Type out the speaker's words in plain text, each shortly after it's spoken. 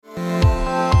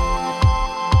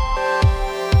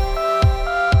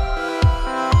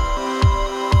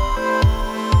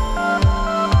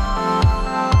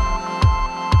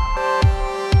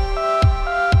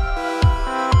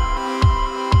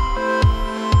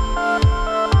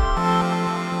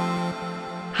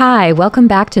Hi, welcome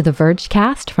back to the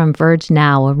Vergecast from Verge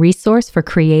Now, a resource for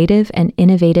creative and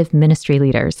innovative ministry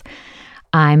leaders.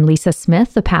 I'm Lisa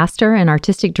Smith, the pastor and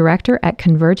artistic director at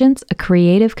Convergence, a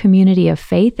creative community of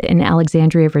faith in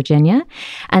Alexandria, Virginia.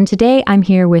 And today I'm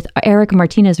here with Eric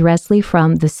Martinez-Resley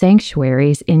from The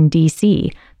Sanctuaries in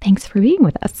D.C. Thanks for being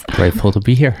with us. Grateful to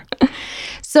be here.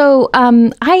 So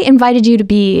I invited you to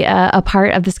be a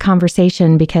part of this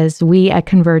conversation because we at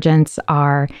Convergence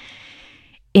are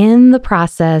in the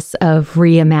process of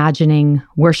reimagining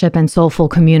worship and soulful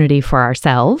community for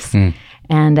ourselves.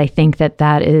 And I think that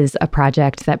that is a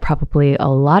project that probably a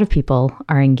lot of people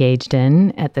are engaged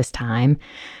in at this time.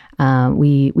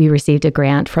 We received a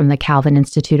grant from the Calvin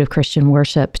Institute of Christian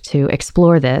Worship to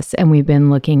explore this, and we've been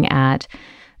looking at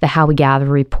the How We Gather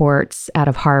reports out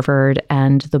of Harvard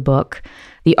and the book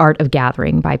The Art of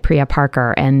Gathering by Priya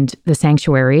Parker, and The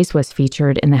Sanctuaries was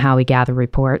featured in the How We Gather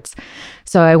reports.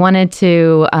 So I wanted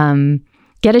to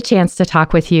get a chance to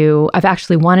talk with you. I've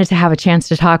actually wanted to have a chance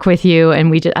to talk with you,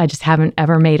 and I just haven't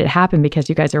ever made it happen because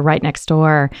you guys are right next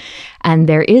door. And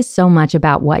there is so much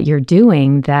about what you're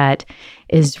doing that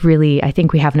is really, I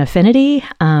think we have an affinity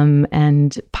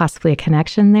and possibly a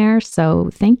connection there.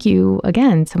 So thank you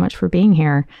again so much for being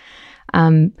here.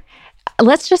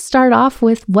 Let's just start off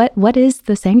with what is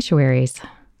The Sanctuaries?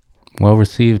 Well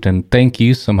received, and thank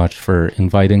you so much for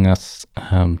inviting us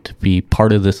to be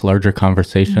part of this larger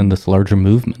conversation, this larger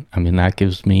movement. I mean, that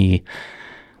gives me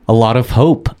a lot of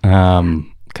hope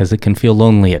because it can feel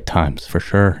lonely at times, for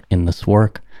sure, in this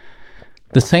work.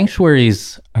 The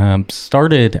Sanctuaries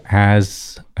started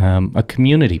as a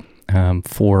community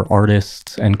for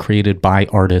artists and created by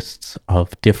artists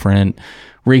of different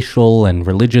racial and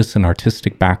religious and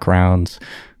artistic backgrounds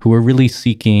who were really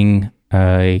seeking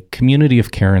a community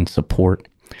of care and support.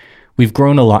 We've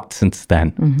grown a lot since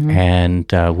then, and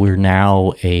we're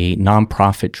now a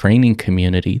nonprofit training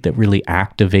community that really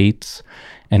activates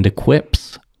and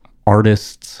equips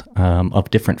artists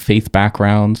of different faith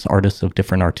backgrounds, artists of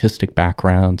different artistic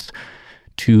backgrounds,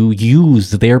 to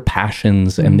use their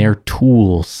passions and their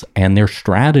tools and their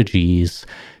strategies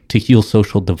to heal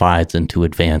social divides and to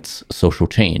advance social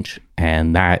change.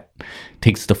 And that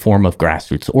takes the form of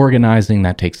grassroots organizing,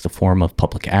 that takes the form of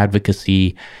public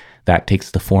advocacy, that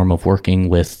takes the form of working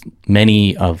with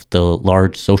many of the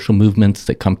large social movements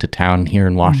that come to town here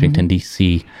in Washington,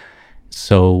 D.C.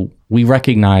 So we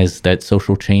recognize that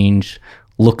social change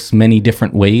looks many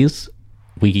different ways.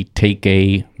 We take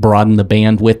a broaden the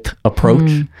bandwidth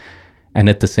approach. And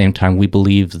at the same time, we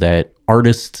believe that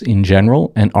artists in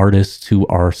general and artists who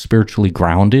are spiritually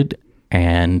grounded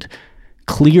and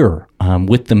clear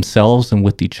with themselves and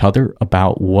with each other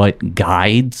about what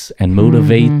guides and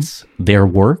motivates their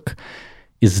work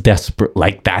is desperate.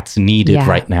 Like that's needed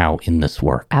right now in this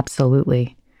work.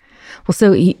 Absolutely. Well,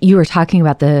 so you were talking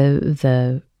about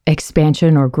the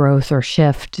expansion or growth or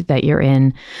shift that you're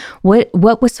in. What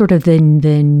was sort of the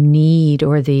need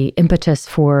or the impetus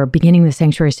for beginning the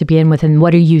Sanctuaries to begin with, and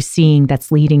what are you seeing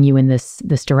that's leading you in this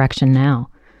direction now?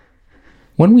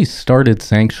 When we started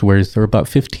Sanctuaries, there were about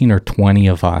 15 or 20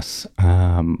 of us,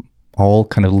 all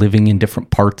kind of living in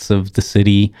different parts of the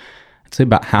city. I'd say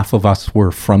about half of us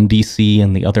were from DC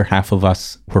and the other half of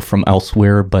us were from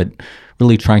elsewhere, but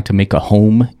really trying to make a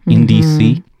home in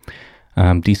DC.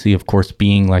 DC, of course,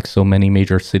 being like so many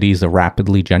major cities, a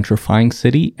rapidly gentrifying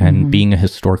city, and being a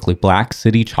historically Black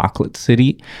city, chocolate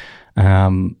city,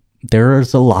 there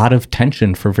is a lot of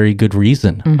tension for very good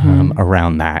reason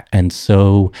around that. And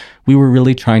so we were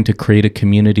really trying to create a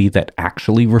community that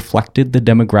actually reflected the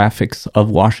demographics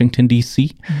of Washington,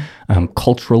 D.C.,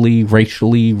 culturally,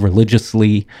 racially,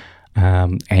 religiously,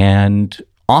 and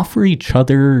offer each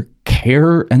other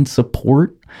care and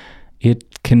support.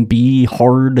 It can be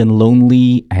hard and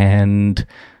lonely and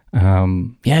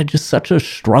just such a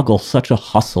struggle, such a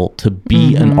hustle to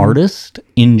be an artist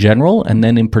in general. And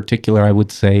then in particular, I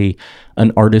would say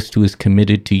an artist who is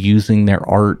committed to using their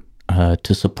art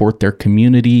to support their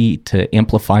community, to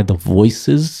amplify the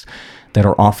voices that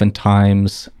are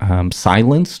oftentimes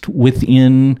silenced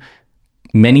within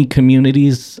many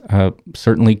communities,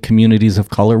 certainly communities of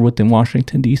color within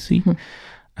Washington, D.C.,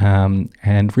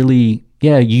 and really,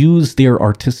 use their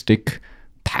artistic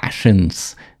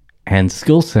passions and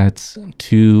skill sets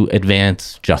to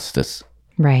advance justice.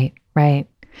 Right.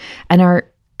 And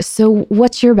so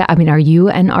what's your are you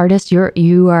an artist? You're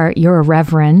a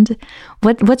reverend.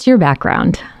 What's your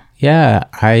background? Yeah,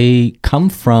 I come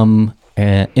from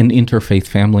an interfaith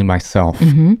family myself,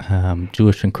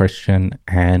 Jewish and Christian,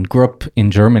 and grew up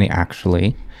in Germany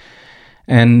actually,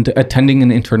 and attending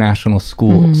an international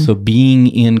school. So being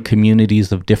in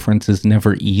communities of difference is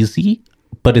never easy,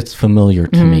 but it's familiar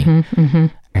to me.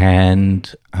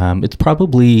 And it's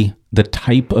probably the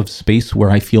type of space where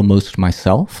I feel most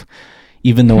myself,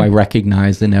 even though I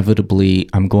recognize inevitably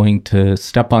I'm going to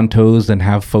step on toes and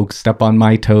have folks step on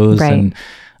my toes Right.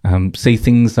 and say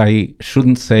things I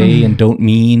shouldn't say and don't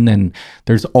mean. And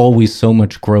there's always so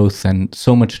much growth and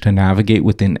so much to navigate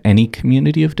within any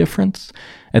community of difference.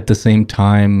 At the same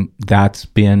time, that's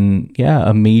been,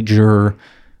 a major,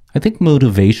 I think,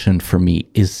 motivation for me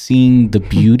is seeing the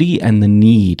beauty and the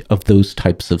need of those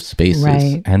types of spaces.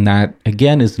 Right. And that,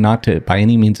 again, is not to by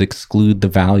any means exclude the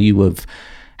value of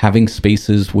having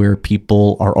spaces where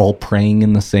people are all praying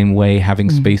in the same way, having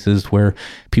spaces where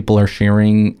people are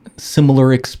sharing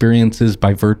similar experiences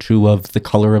by virtue of the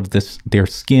color of their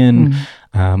skin,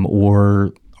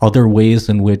 or other ways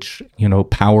in which,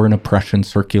 power and oppression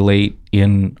circulate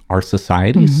in our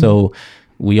society. So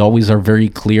we always are very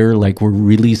clear, like we're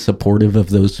really supportive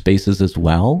of those spaces as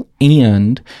well.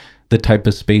 And the type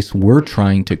of space we're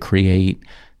trying to create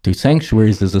through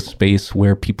Sanctuaries is a space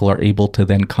where people are able to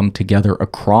then come together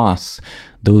across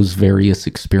those various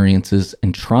experiences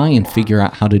and try and figure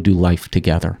out how to do life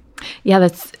together. Yeah,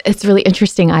 it's really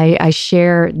interesting. I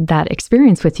share that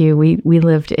experience with you. We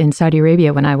lived in Saudi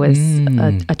Arabia when I was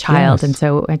a child, yes. and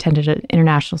so I attended an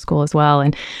international school as well.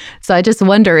 And so I just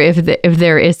wonder if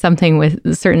there is something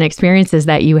with certain experiences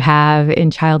that you have in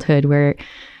childhood where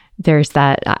there's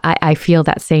that. I feel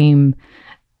that same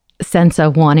sense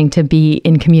of wanting to be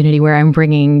in community where I'm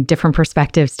bringing different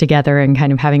perspectives together and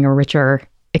kind of having a richer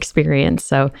experience.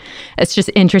 So it's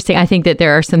just interesting. I think that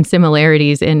there are some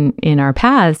similarities in our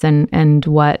paths and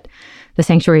what the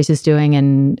Sanctuaries is doing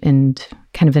and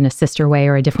kind of in a sister way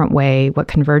or a different way, what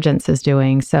Convergence is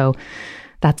doing. So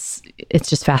it's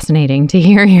just fascinating to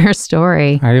hear your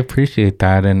story. I appreciate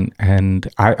that. And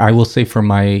I will say for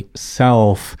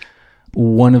myself,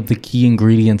 one of the key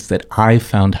ingredients that I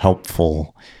found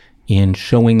helpful in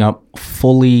showing up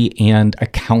fully and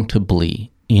accountably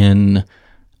in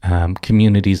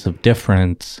communities of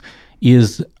difference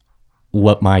is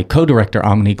what my co-director,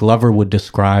 Amini Glover, would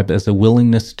describe as a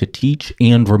willingness to teach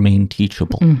and remain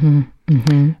teachable.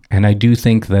 And I do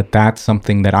think that that's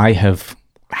something that I have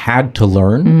had to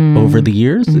learn over the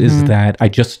years, is that I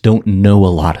just don't know a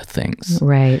lot of things.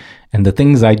 Right. And the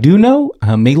things I do know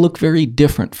may look very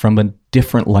different from a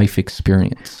different life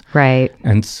experience. Right.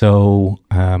 And so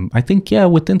I think,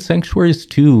 within Sanctuaries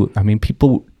too, I mean,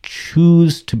 people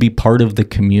choose to be part of the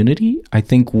community, I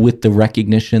think, with the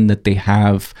recognition that they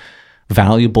have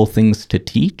valuable things to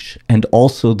teach, and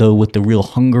also though with the real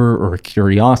hunger or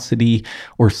curiosity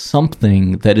or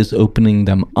something that is opening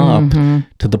them up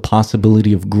to the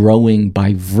possibility of growing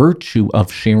by virtue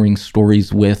of sharing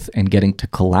stories with and getting to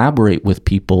collaborate with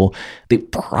people they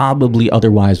probably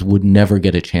otherwise would never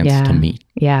get a chance to meet.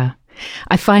 Yeah.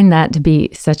 I find that to be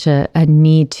such a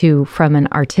need too, from an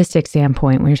artistic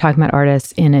standpoint, when you're talking about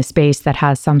artists in a space that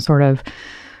has some sort of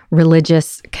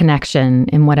religious connection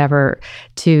in whatever,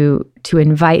 to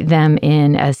invite them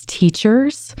in as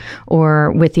teachers,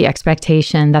 or with the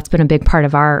expectation. That's been a big part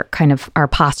of our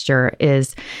posture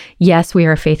is, yes, we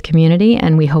are a faith community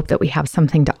and we hope that we have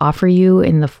something to offer you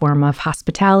in the form of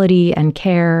hospitality and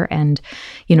care and,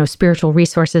 spiritual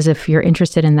resources if you're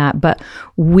interested in that. But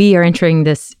we are entering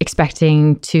this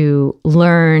expecting to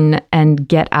learn and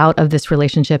get out of this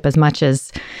relationship as much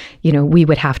as, we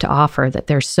would have to offer, that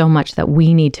there's so much that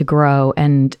we need to grow.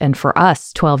 And for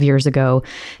us 12 years ago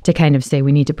to kind of say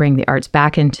we need to bring the arts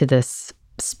back into this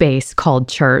space called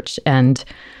church and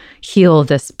heal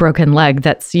this broken leg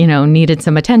that's, needed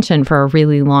some attention for a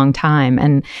really long time.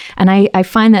 And I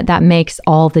find that makes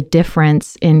all the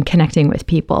difference in connecting with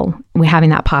people. We having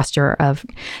that posture of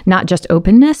not just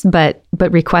openness, but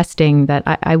requesting that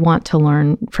I want to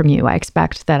learn from you. I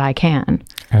expect that I can.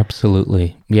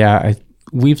 Absolutely. Yeah.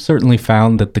 We've certainly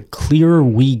found that the clearer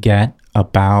we get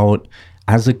about,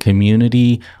 as a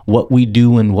community, what we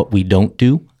do and what we don't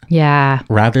do. Yeah.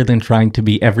 Rather than trying to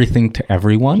be everything to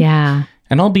everyone. Yeah.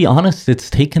 And I'll be honest, it's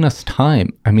taken us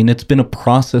time. I mean, it's been a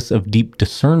process of deep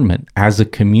discernment as a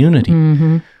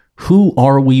community. Who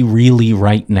are we really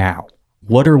right now?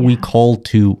 What are we called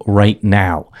to right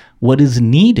now? What is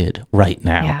needed right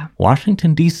now? Yeah.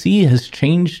 Washington, D.C. has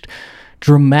changed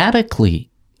dramatically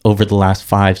over the last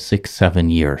 5, 6, 7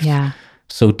 years. Yeah.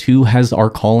 So too has our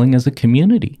calling as a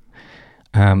community.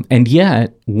 And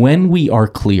yet, when we are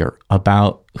clear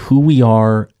about who we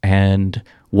are and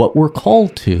what we're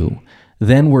called to,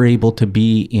 then we're able to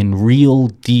be in real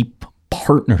deep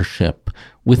partnership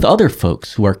with other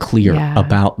folks who are clear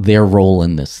about their role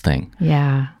in this thing.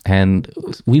 Yeah. And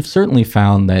we've certainly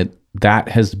found that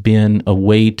has been a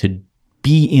way to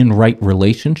be in right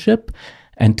relationship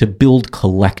and to build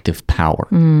collective power.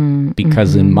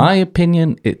 Because in my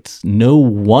opinion, it's no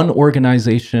one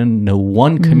organization, no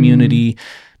one community,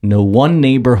 no one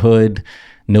neighborhood,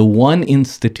 no one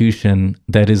institution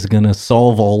that is going to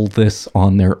solve all this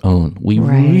on their own. We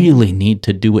really need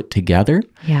to do it together.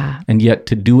 Yeah. And yet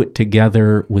to do it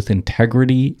together with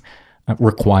integrity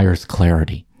requires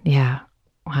clarity. Yeah.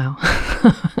 Wow.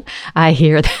 I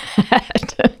hear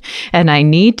that. And I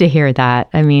need to hear that.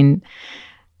 I mean,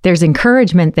 there's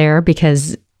encouragement there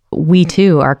because we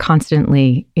too are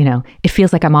constantly, it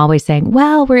feels like I'm always saying,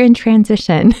 well, we're in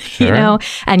transition,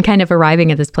 and kind of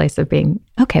arriving at this place of being,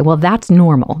 okay, well, that's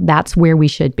normal. That's where we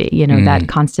should be, that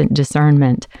constant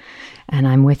discernment. And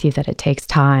I'm with you that it takes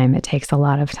time. It takes a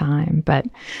lot of time. But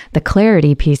the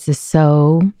clarity piece is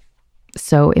so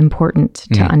important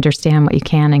to understand what you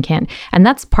can and can't. And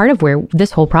that's part of where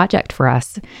this whole project for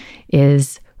us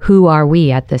is, who are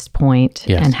we at this point,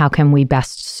 and how can we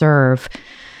best serve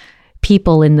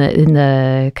people in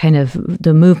the kind of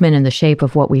the movement and the shape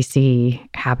of what we see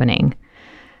happening.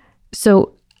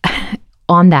 So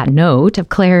on that note of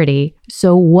clarity,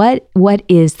 so what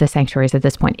is the Sanctuaries at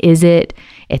this point?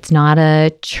 It's not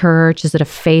a church? Is it a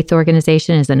faith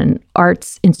organization? Is it an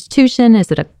arts institution?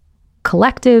 Is it a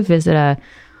collective?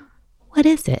 What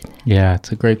is it? Yeah,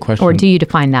 it's a great question. Or do you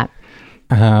define that?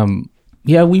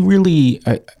 Yeah, we really,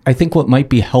 I think what might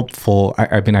be helpful,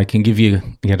 I mean, I can give you,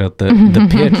 the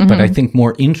pitch, but I think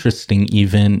more interesting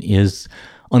even is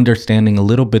understanding a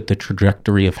little bit the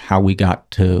trajectory of how we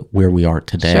got to where we are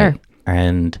today. Sure.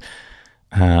 And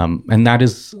that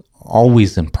is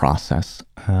always in process.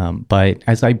 But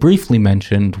as I briefly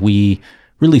mentioned, we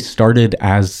really started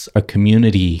as a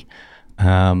community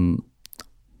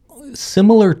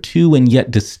similar to and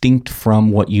yet distinct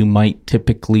from what you might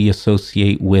typically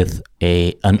associate with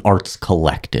an arts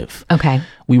collective. Okay.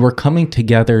 We were coming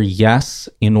together, yes,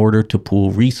 in order to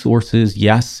pool resources,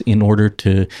 yes, in order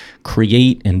to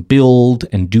create and build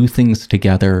and do things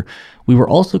together. We were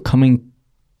also coming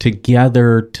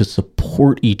together to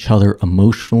support each other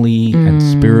emotionally and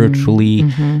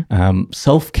spiritually,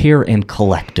 self-care and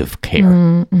collective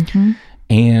care.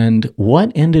 And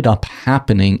what ended up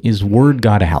happening is word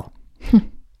got out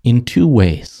in two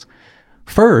ways.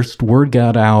 First, word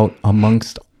got out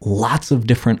amongst lots of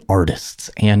different artists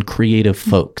and creative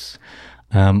folks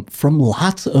from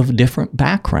lots of different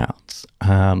backgrounds,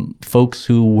 folks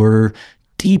who were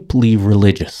deeply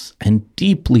religious and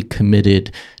deeply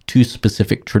committed to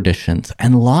specific traditions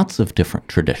and lots of different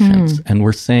traditions. And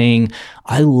we're saying,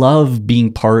 I love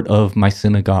being part of my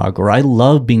synagogue, or I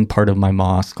love being part of my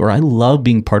mosque, or I love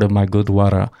being part of my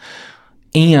gurdwara.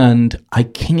 And I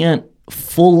can't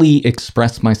fully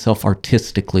express myself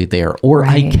artistically there, or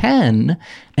I can,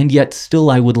 and yet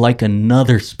still I would like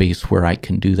another space where I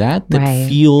can do that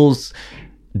feels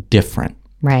different.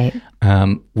 Right.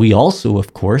 We also,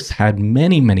 of course, had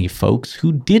many, many folks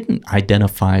who didn't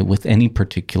identify with any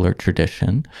particular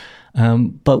tradition,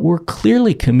 but were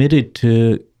clearly committed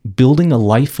to building a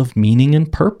life of meaning and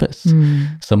purpose.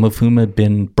 Some of whom had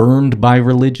been burned by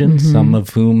religion, some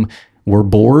of whom were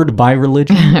bored by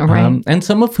religion, and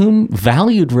some of whom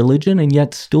valued religion and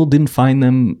yet still didn't find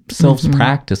themselves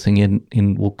practicing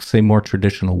in, we'll say, more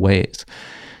traditional ways.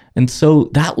 And so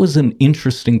that was an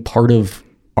interesting part of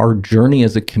our journey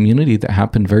as a community that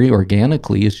happened very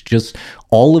organically, is just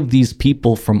all of these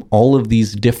people from all of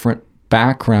these different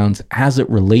backgrounds as it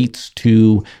relates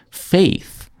to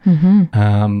faith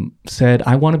said,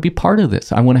 I want to be part of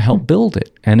this. I want to help build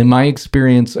it. And in my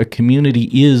experience, a community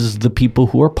is the people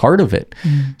who are part of it.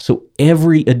 So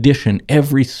every addition,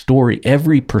 every story,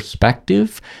 every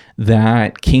perspective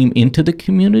that came into the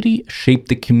community shaped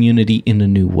the community in a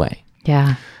new way.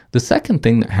 Yeah. The second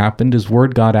thing that happened is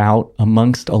word got out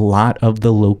amongst a lot of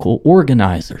the local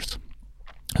organizers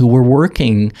who were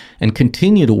working and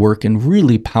continue to work in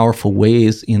really powerful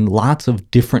ways in lots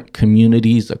of different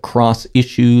communities, across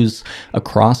issues,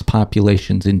 across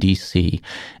populations in DC,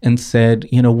 and said,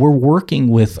 we're working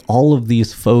with all of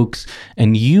these folks,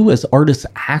 and you as artists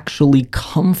actually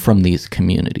come from these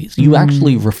communities. You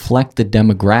actually reflect the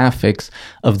demographics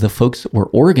of the folks that we're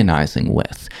organizing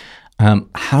with.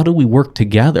 How do we work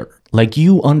together? Like,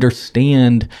 you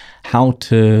understand how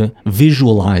to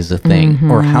visualize a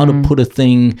thing, or how to put a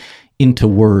thing into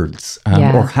words,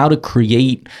 or how to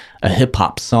create a hip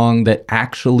hop song that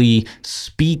actually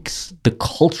speaks the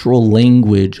cultural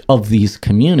language of these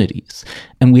communities.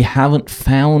 And we haven't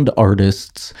found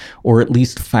artists, or at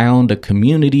least found a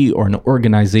community or an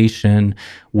organization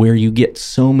where you get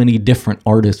so many different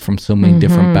artists from so many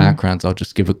different backgrounds. I'll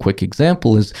just give a quick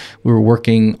example. Is we were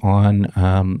working on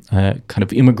a kind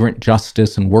of immigrant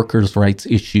justice and workers' rights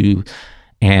issue,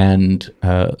 And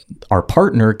our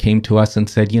partner came to us and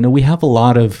said, we have a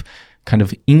lot of kind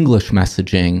of English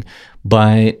messaging,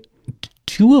 but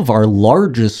two of our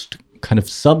largest kind of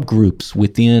subgroups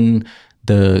within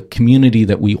the community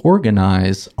that we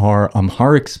organize are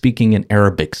Amharic speaking and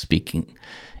Arabic speaking.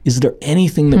 Is there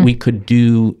anything that we could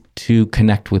do to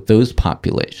connect with those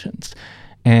populations?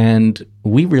 And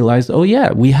we realized,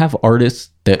 we have artists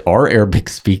that are Arabic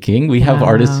speaking. We have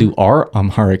artists who are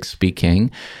Amharic speaking.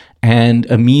 And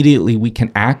immediately we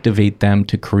can activate them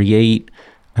to create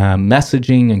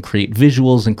messaging and create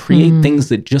visuals and create things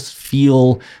that just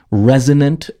feel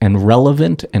resonant and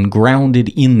relevant and grounded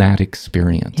in that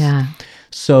experience. Yeah.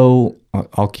 So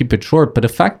I'll keep it short, but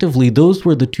effectively, those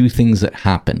were the two things that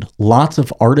happened. Lots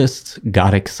of artists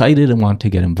got excited and wanted to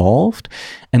get involved,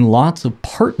 and lots of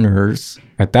partners,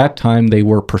 at that time, they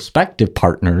were prospective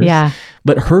partners,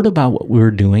 but heard about what we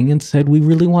were doing and said, we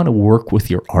really want to work with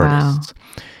your artists.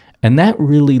 Wow. And that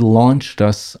really launched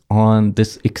us on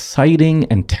this exciting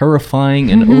and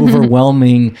terrifying and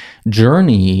overwhelming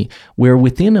journey where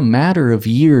within a matter of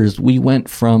years, we went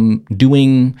from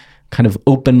doing kind of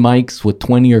open mics with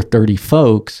 20 or 30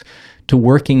 folks to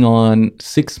working on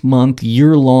 6-month,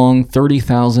 year-long,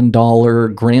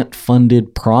 $30,000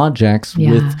 grant-funded projects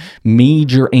with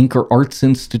major anchor arts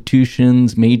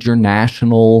institutions, major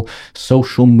national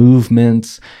social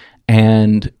movements.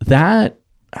 And that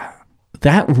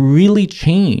really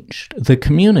changed the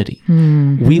community.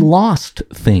 We lost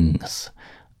things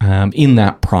in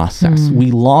that process.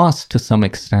 We lost, to some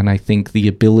extent, I think, the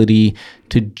ability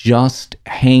to just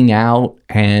hang out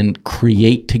and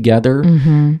create together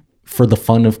for the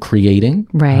fun of creating.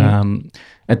 Right.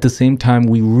 At the same time,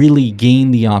 we really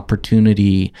gained the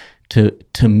opportunity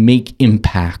to make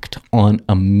impact on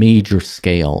a major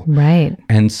scale. Right.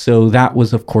 And so that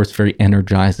was, of course, very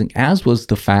energizing, as was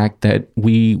the fact that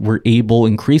we were able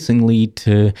increasingly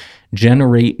to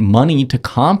generate money to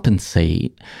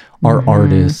compensate our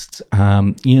artists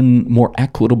in more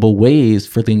equitable ways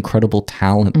for the incredible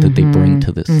talent that they bring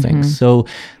to this thing. So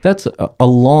that's a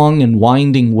long and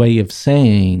winding way of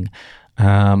saying,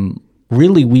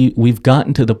 really, we've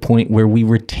gotten to the point where we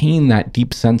retain that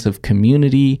deep sense of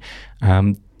community,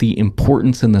 the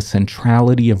importance and the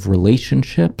centrality of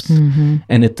relationships.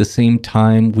 And at the same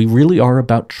time, we really are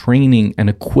about training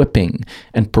and equipping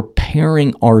and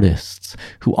preparing artists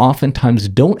who oftentimes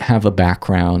don't have a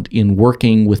background in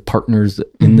working with partners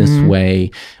in this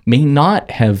way, may not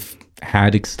have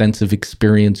had extensive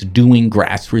experience doing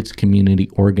grassroots community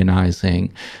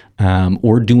organizing,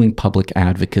 or doing public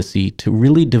advocacy, to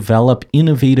really develop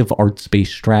innovative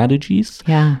arts-based strategies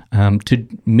to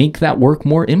make that work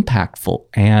more impactful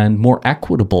and more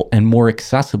equitable and more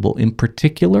accessible, in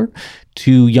particular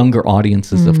to younger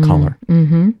audiences of color.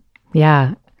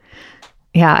 Yeah.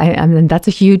 I mean, that's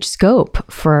a huge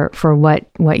scope for what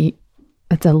you,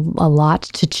 it's a lot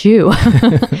to chew,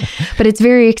 but it's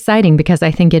very exciting because I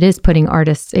think it is putting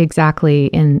artists exactly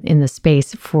in the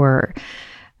space for,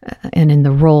 and in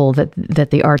the role that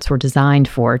the arts were designed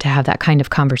for, to have that kind of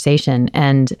conversation.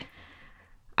 And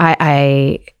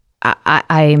I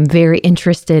am very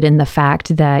interested in the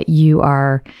fact that you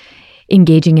are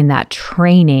engaging in that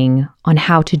training on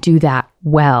how to do that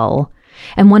well.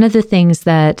 And one of the things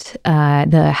that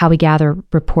the How We Gather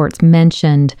reports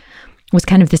mentioned was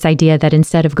kind of this idea that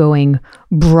instead of going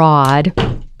broad,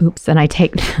 and I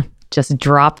just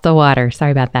drop the water.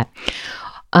 Sorry about that.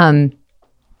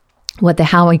 What the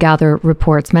How We Gather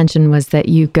reports mentioned was that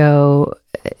you go,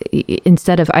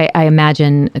 instead of, I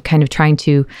imagine, kind of trying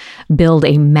to build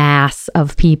a mass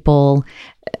of people,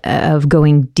 of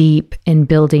going deep and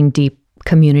building deep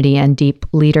community and deep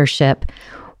leadership.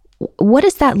 What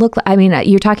does that look like? I mean,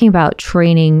 you're talking about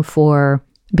training for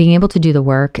being able to do the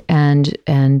work and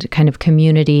kind of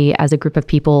community as a group of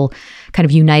people kind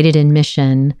of united in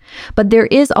mission. But there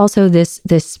is also this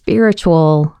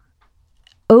spiritual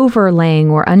overlaying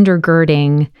or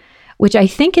undergirding, which I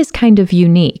think is kind of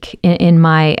unique in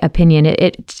my opinion.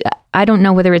 I don't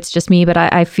know whether it's just me, but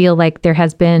I feel like there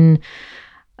has been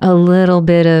a little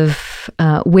bit of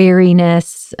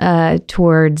wariness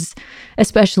towards,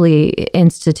 especially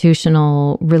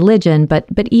institutional religion, but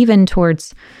even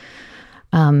towards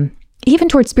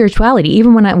spirituality.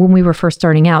 Even when we were first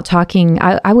starting out talking,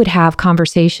 I would have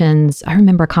conversations. I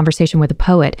remember a conversation with a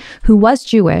poet who was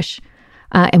Jewish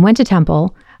and went to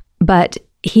temple, but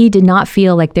he did not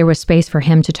feel like there was space for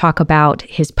him to talk about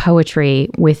his poetry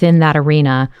within that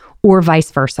arena, or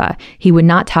vice versa. He would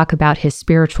not talk about his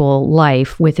spiritual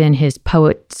life within his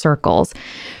poet circles.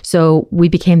 So we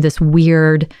became this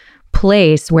weird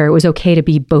place where it was okay to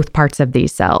be both parts of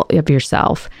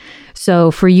yourself.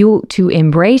 So for you to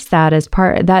embrace that as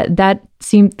part, that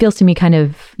feels to me kind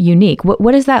of unique.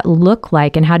 What does that look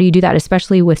like, and how do you do that,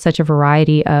 especially with such a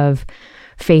variety of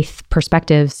faith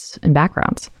perspectives and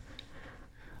backgrounds?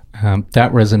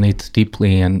 That resonates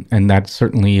deeply, and that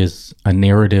certainly is a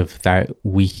narrative that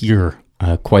we hear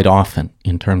quite often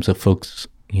in terms of folks,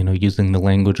 using the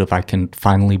language of I can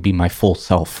finally be my full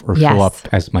self, or show up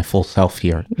as my full self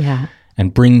here,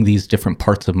 and bring these different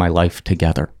parts of my life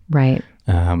together. Right.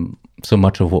 So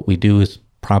much of what we do is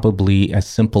probably as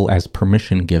simple as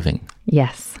permission giving.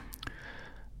 Yes.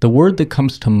 The word that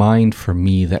comes to mind for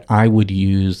me that I would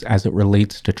use as it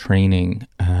relates to training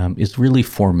is really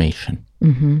formation.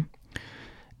 Mm-hmm.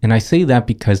 And I say that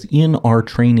because in our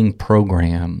training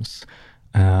programs,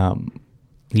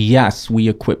 yes, we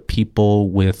equip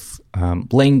people with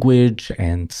language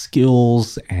and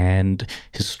skills and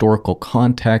historical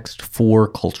context for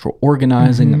cultural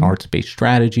organizing and arts-based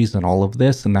strategies and all of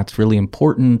this, and that's really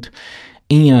important.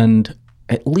 And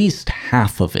at least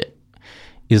half of it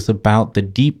is about the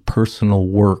deep personal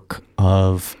work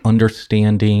of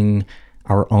understanding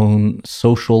our own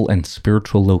social and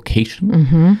spiritual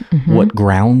location, what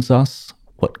grounds us,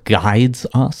 what guides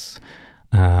us,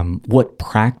 what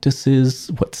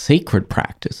practices, what sacred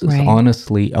practices,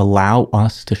 honestly, allow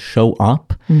us to show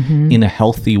up in a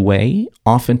healthy way,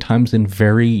 oftentimes in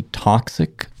very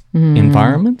toxic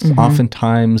environments,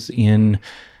 oftentimes in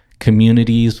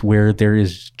communities where there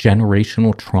is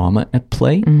generational trauma at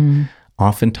play,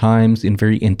 oftentimes in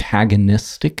very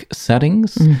antagonistic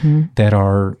settings that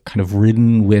are kind of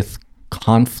ridden with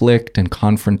conflict and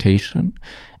confrontation.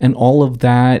 And all of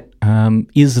that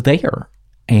is there.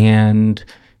 And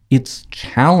it's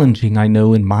challenging, I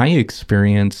know, in my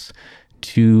experience,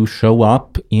 to show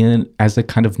up as a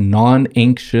kind of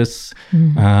non-anxious,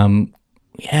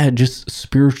 just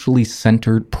spiritually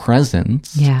centered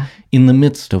presence in the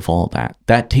midst of all that.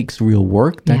 That takes real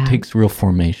work. That takes real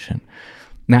formation.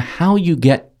 Now, how you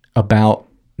get about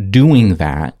doing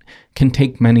that can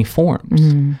take many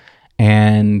forms.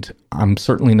 And I'm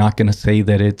certainly not going to say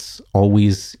that it's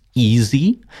always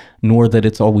easy, nor that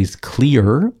it's always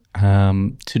clear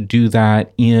to do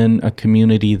that in a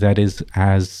community that is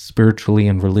as spiritually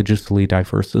and religiously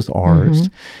diverse as ours.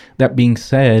 That being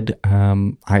said,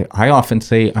 I often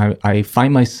say I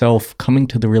find myself coming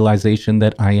to the realization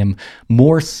that I am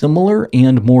more similar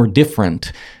and more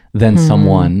different than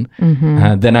someone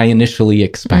than I initially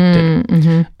expected.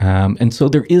 And so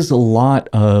there is a lot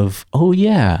of,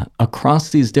 across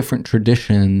these different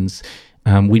traditions,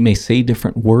 we may say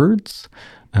different words,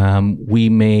 we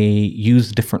may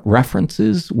use different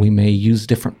references, we may use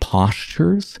different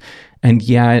postures, and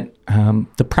yet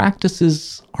the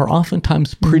practices are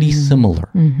oftentimes pretty similar.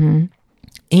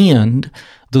 And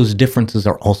those differences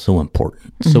are also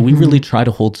important. So we really try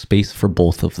to hold space for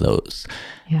both of those.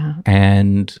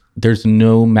 And there's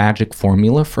no magic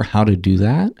formula for how to do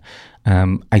that.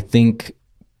 I think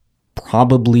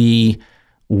probably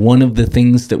one of the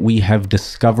things that we have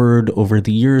discovered over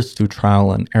the years through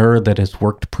trial and error that has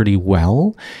worked pretty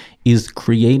well is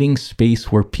creating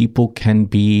space where people can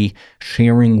be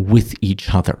sharing with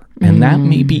each other. And that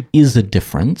maybe is a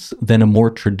difference than a more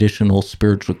traditional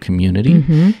spiritual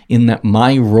community, in that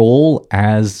my role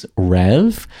as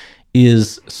Rev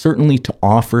is certainly to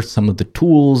offer some of the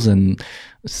tools and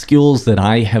skills that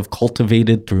I have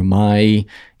cultivated through my,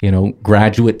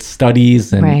 graduate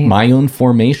studies and my own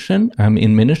formation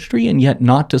in ministry, and yet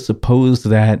not to suppose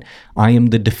that I am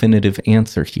the definitive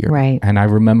answer here. And I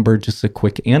remember just a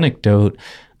quick anecdote.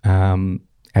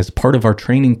 As part of our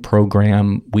training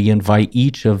program, we invite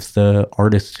each of the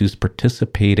artists who's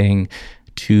participating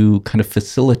to kind of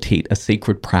facilitate a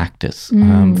sacred practice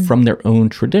from their own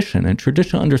tradition. And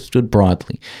tradition understood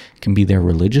broadly. It can be their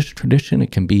religious tradition,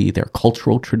 it can be their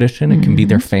cultural tradition, it can be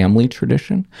their family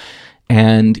tradition.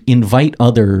 And invite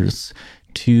others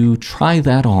to try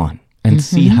that on and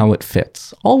see how it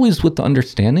fits. Always with the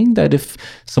understanding that if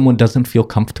someone doesn't feel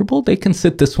comfortable, they can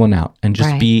sit this one out and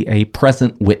just be a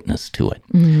present witness to it.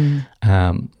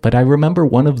 But I remember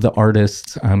one of the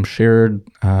artists shared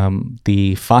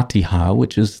the Fatiha,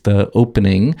 which is the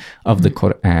opening of the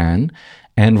Quran,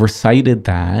 and recited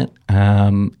that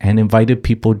and invited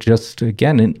people just,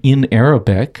 again, in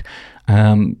Arabic.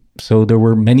 So there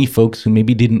were many folks who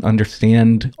maybe didn't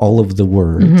understand all of the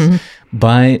words,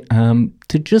 but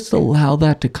to just allow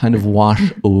that to kind of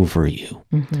wash over you.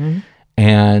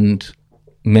 And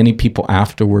many people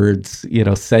afterwards,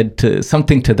 said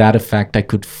something to that effect. I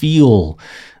could feel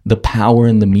the power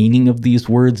and the meaning of these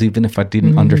words, even if I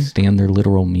didn't understand their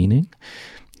literal meaning.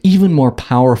 even more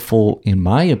powerful, in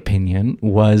my opinion,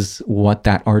 was what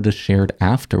that artist shared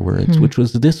afterwards, which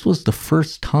was this was the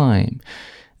first time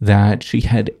that she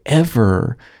had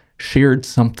ever shared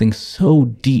something so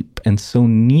deep and so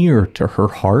near to her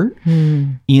heart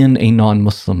in a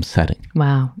non-Muslim setting.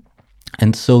 Wow.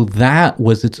 And so that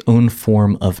was its own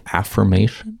form of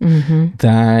affirmation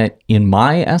that, in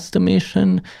my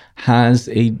estimation, has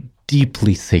a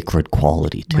deeply sacred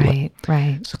quality to it.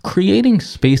 Right. So creating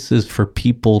spaces for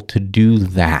people to do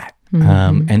that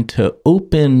and to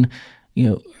open,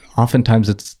 oftentimes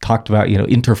it's talked about,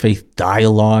 interfaith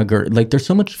dialogue, or like there's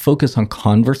so much focus on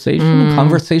conversation, and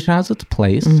conversation has its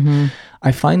place.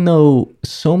 I find, though,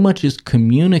 so much is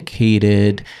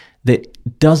communicated that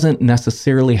doesn't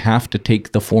necessarily have to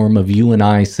take the form of you and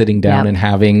I sitting down and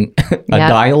having a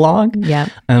dialogue.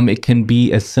 It can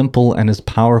be as simple and as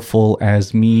powerful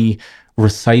as me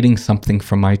reciting something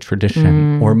from my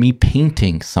tradition, or me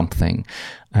painting something,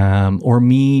 or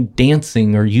me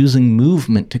dancing or using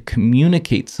movement to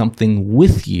communicate something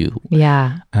with you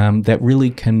that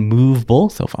really can move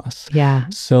both of us.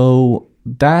 So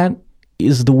that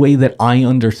is the way that I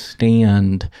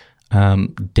understand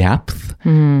depth.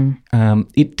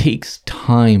 It takes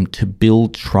time to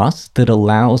build trust that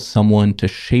allows someone to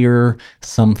share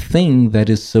something that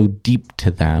is so deep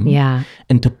to them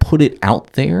and to put it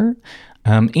out there,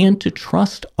 and to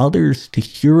trust others to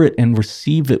hear it and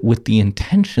receive it with the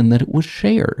intention that it was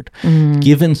shared.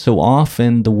 Given so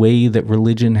often the way that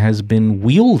religion has been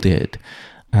wielded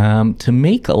to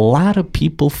make a lot of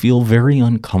people feel very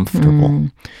uncomfortable.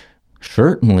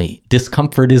 Certainly,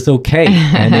 discomfort is okay.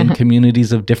 And in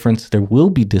communities of difference, there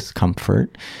will be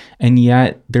discomfort. And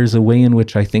yet there's a way in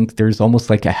which I think there's almost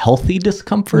like a healthy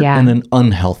discomfort and an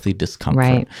unhealthy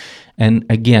discomfort. And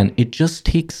again, it just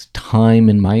takes time,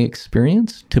 in my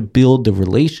experience, to build the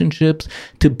relationships,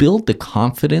 to build the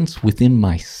confidence within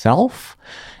myself,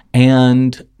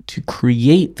 and to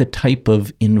create the type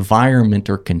of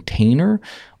environment or container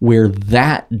where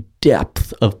that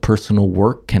depth of personal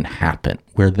work can happen,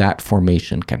 where that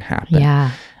formation can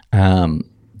happen.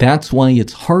 That's why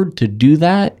it's hard to do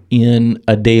that in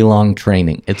a day-long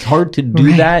training. It's hard to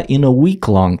do that in a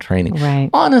week-long training.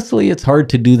 Honestly, it's hard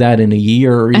to do that in a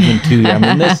year or even 2 years. I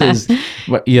mean, this is,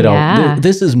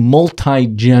 this is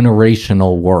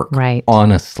multi-generational work,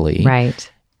 honestly.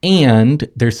 And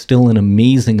there's still an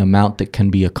amazing amount that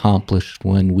can be accomplished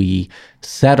when we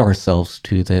set ourselves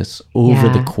to this over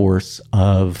the course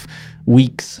of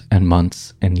weeks and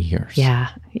months and years.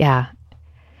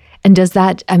 And does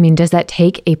that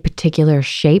take a particular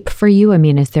shape for you? I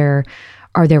mean,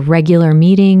 are there regular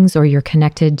meetings, or you're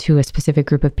connected to a specific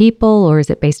group of people, or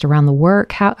is it based around the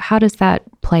work? How does that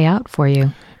play out for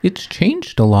you? It's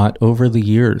changed a lot over the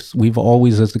years. We've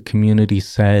always, as a community,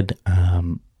 said,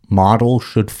 model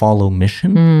should follow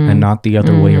mission and not the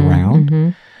other way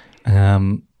around.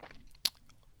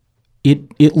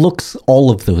 It looks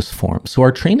all of those forms. So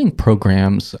our training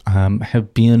programs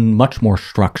have been much more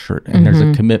structured, and there's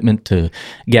a commitment to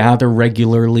gather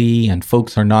regularly, and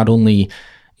folks are not only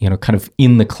kind of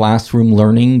in the classroom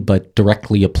learning, but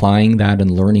directly applying that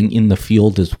and learning in the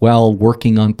field as well,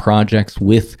 working on projects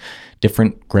with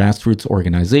different grassroots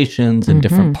organizations and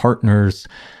different partners.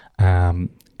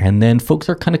 And then folks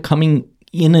are kind of coming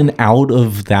in and out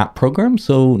of that program.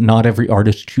 So not every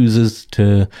artist chooses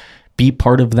to be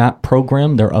part of that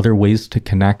program. There are other ways to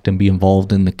connect and be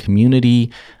involved in the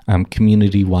community,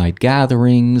 community-wide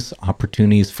gatherings,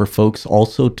 opportunities for folks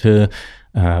also to,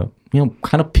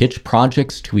 kind of pitch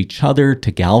projects to each other,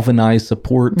 to galvanize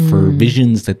support for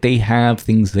visions that they have,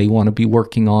 things they want to be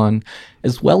working on,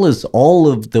 as well as all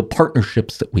of the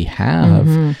partnerships that we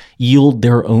have yield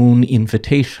their own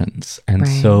invitations. And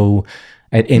so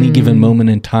at any given moment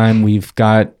in time, we've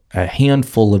got a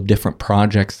handful of different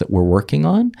projects that we're working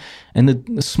on, and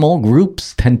the small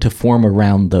groups tend to form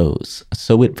around those.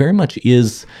 So it very much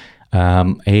is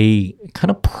a kind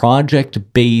of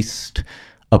project-based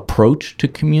approach to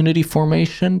community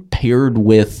formation, paired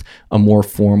with a more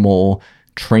formal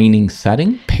training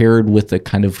setting, paired with a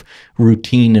kind of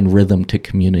routine and rhythm to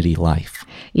community life.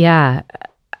 Yeah.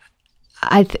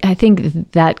 I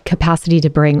think that capacity to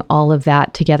bring all of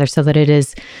that together so that it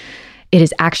is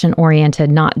action oriented,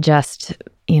 not just,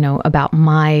 about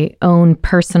my own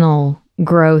personal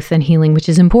growth and healing, which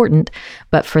is important,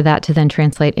 but for that to then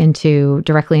translate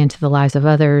directly into the lives of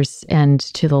others and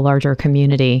to the larger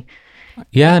community.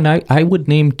 Yeah, and I would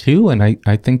name too, and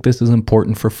I think this is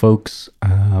important for folks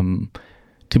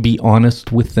to be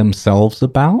honest with themselves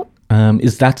about,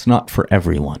 is that's not for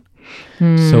everyone.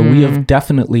 So we have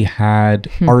definitely had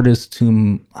artists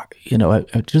whom, are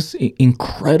just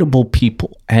incredible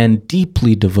people and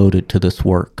deeply devoted to this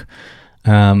work,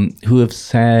 who have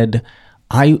said,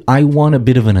 I want a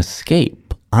bit of an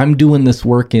escape. I'm doing this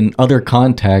work in other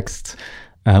contexts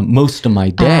most of my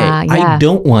day. Yeah. I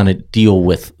don't want to deal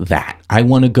with that. I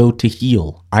want to go to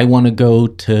heal. I want to go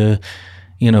to,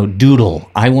 doodle.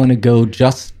 I want to go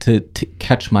just to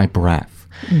catch my breath.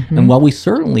 And while we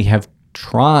certainly have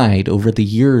tried over the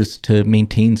years to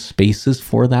maintain spaces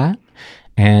for that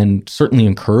and certainly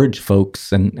encourage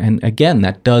folks, and again,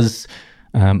 that does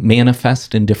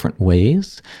manifest in different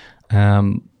ways,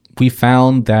 we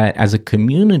found that as a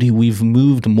community, we've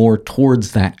moved more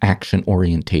towards that action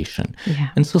orientation. Yeah.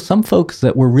 And so some folks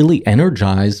that were really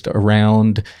energized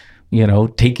around,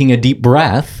 taking a deep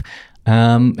breath,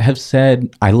 have said,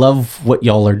 I love what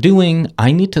y'all are doing.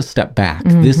 I need to step back.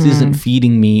 This isn't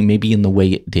feeding me maybe in the way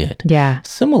it did. Yeah.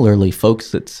 Similarly,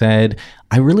 folks that said,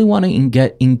 I really want to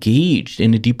get engaged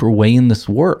in a deeper way in this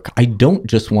work. I don't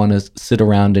just want to sit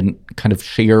around and kind of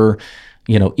share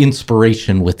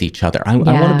inspiration with each other. I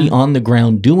want to be on the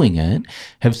ground doing it,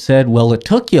 have said, well, it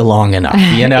took you long enough,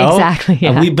 Exactly.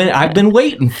 Yeah. I've been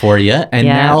waiting for you. And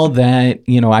now that,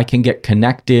 I can get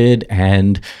connected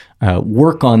and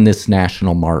work on this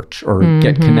national march or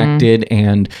get connected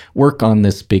and work on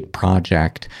this big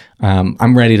project,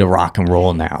 I'm ready to rock and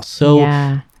roll now. So,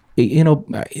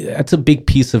 that's a big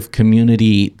piece of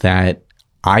community that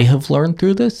I have learned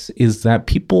through this, is that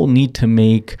people need to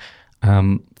make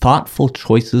thoughtful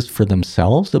choices for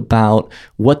themselves about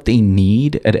what they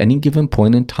need at any given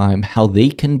point in time, how they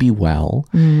can be well,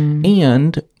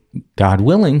 and God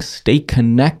willing, stay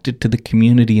connected to the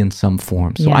community in some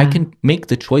form. So I can make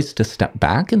the choice to step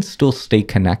back and still stay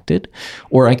connected,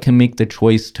 or I can make the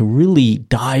choice to really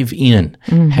dive in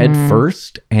head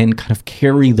first and kind of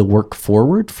carry the work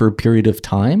forward for a period of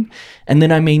time. And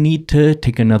then I may need to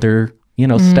take another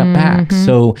step back.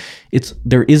 So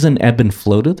there is an ebb and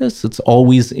flow to this. It's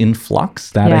always in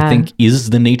flux. That I think is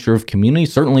the nature of community.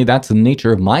 Certainly that's the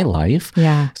nature of my life.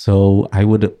 Yeah. So I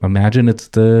would imagine it's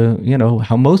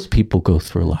how most people go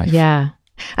through life. Yeah.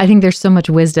 I think there's so much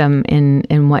wisdom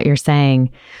in what you're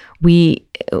saying.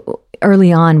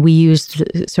 Early on, we used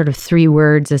sort of 3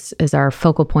 words as our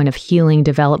focal point of healing,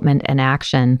 development, and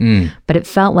action. But it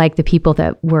felt like the people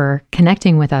that were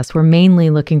connecting with us were mainly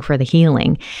looking for the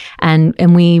healing.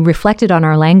 And we reflected on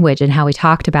our language and how we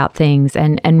talked about things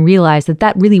and realized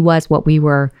that really was what we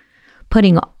were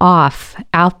putting off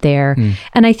out there.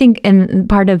 And I think, and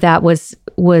part of that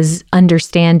was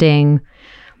understanding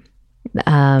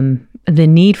the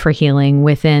need for healing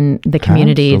within the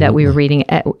community that we were reading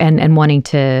and wanting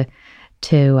to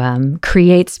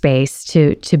create space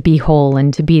to be whole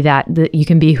and to be that you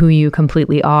can be who you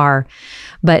completely are,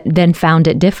 but then found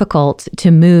it difficult to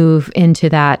move into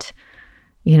that,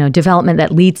 development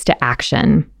that leads to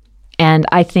action. And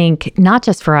I think not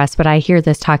just for us, but I hear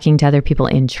this talking to other people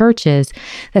in churches,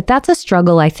 that's a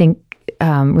struggle I think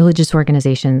religious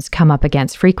organizations come up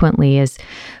against frequently. Is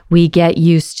we get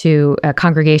used to, a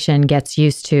congregation gets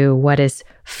used to what is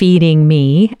feeding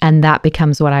me, and that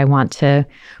becomes what I want to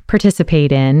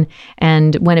participate in.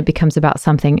 And when it becomes about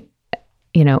something,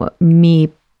 me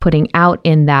putting out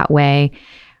in that way,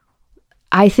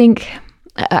 I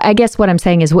guess what I'm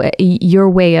saying is your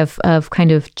way of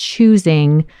kind of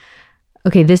choosing,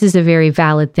 okay, this is a very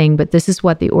valid thing, but this is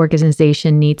what the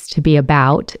organization needs to be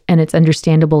about. And it's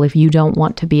understandable if you don't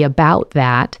want to be about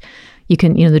that. You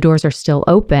can, the doors are still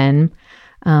open,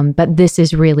 but this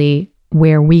is really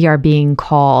where we are being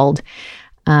called.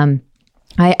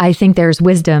 I think there's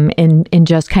wisdom in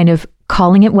just kind of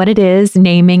calling it what it is,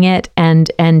 naming it, and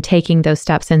taking those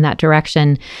steps in that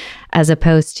direction, as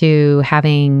opposed to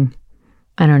having,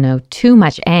 too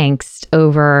much angst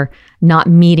over not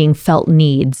meeting felt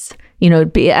needs.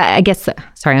 I guess,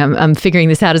 sorry, I'm figuring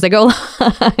this out as I go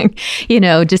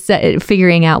along, just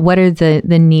figuring out what are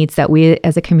the needs that we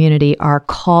as a community are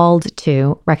called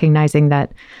to, recognizing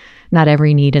that not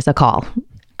every need is a call.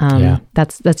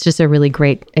 That's just a really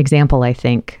great example, I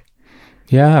think.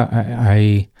 Yeah,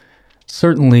 I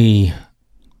certainly,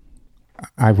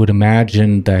 I would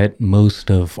imagine that most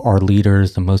of our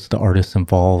leaders and most of the artists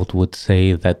involved would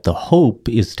say that the hope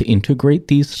is to integrate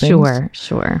these things.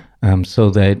 Sure. So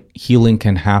that healing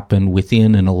can happen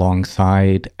within and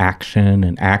alongside action,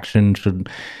 and action should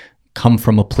come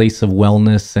from a place of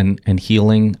wellness and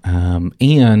healing.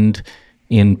 And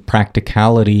in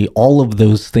practicality, all of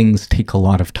those things take a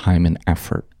lot of time and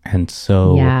effort. And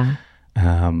so,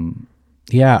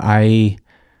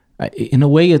 in a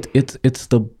way, it's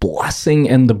the blessing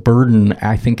and the burden.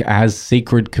 I think as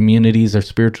sacred communities or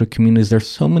spiritual communities, there's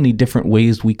so many different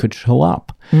ways we could show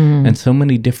up, and so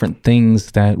many different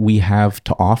things that we have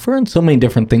to offer, and so many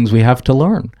different things we have to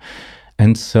learn.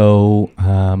 And so,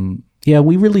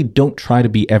 we really don't try to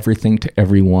be everything to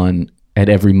everyone at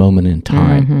every moment in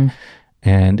time.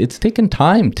 And it's taken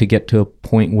time to get to a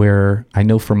point where I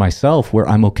know for myself where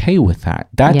I'm okay with that.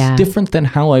 That's different than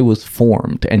how I was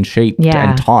formed and shaped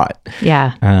and taught.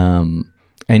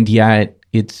 And yet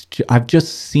I've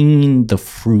just seen the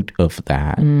fruit of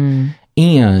that.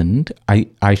 And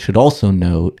I should also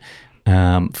note,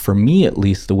 for me at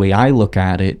least, the way I look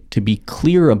at it, to be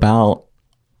clear about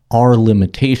our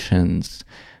limitations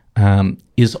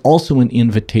is also an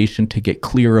invitation to get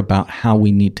clear about how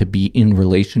we need to be in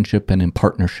relationship and in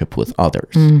partnership with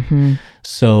others.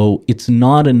 So it's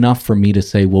not enough for me to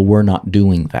say, well, we're not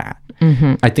doing that.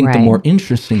 I think the more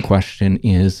interesting question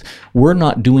is, we're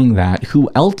not doing that.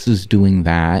 Who else is doing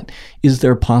that? Is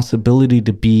there a possibility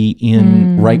to be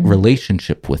in right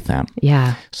relationship with them?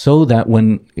 So that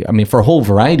for a whole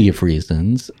variety of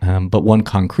reasons, but one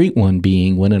concrete one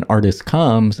being when an artist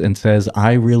comes and says,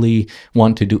 I really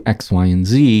want to do X, Y, and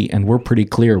Z, and we're pretty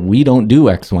clear we don't do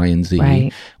X, Y, and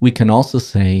Z, we can also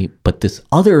say, but this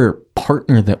other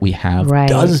partner that we have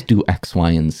does do X, Y,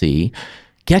 and Z.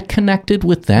 Get connected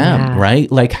with them, right?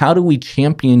 Like, how do we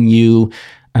champion you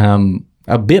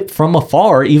a bit from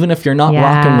afar? Even if you're not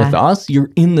rocking with us,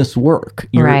 you're in this work.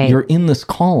 You're in this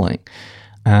calling.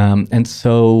 And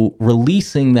so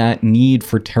releasing that need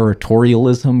for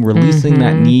territorialism, releasing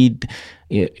that need,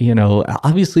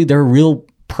 obviously there are real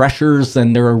pressures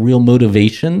and there are real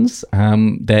motivations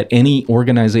that any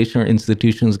organization or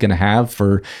institution is going to have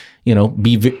for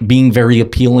being very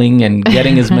appealing and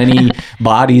getting as many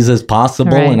bodies as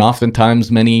possible, and oftentimes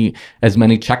as many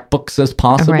checkbooks as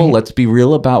possible. Let's be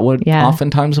real about what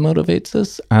oftentimes motivates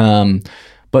us.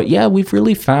 But we've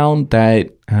really found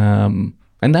that,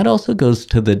 and that also goes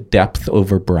to the depth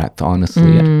over breadth,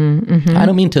 honestly. I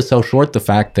don't mean to sell short the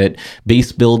fact that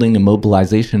base building and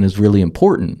mobilization is really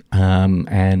important.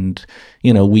 And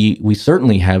we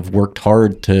certainly have worked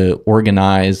hard to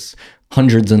organize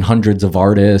hundreds and hundreds of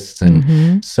artists.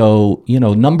 And so,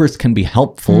 numbers can be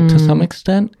helpful to some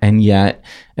extent. And yet,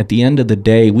 at the end of the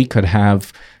day, we could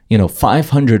have,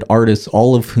 500 artists,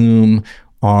 all of whom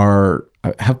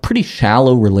have pretty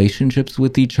shallow relationships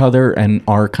with each other and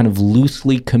are kind of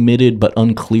loosely committed but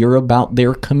unclear about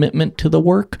their commitment to the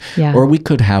work. Or we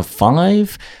could have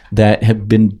 5 that have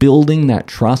been building that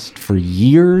trust for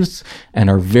years and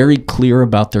are very clear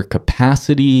about their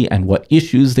capacity and what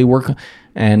issues they work on.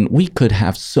 And we could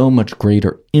have so much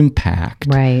greater impact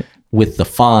with the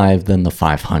 5 than the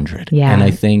 500. And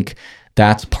I think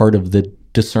that's part of the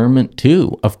discernment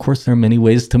too. Of course, there are many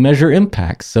ways to measure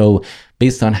impact. So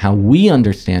based on how we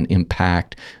understand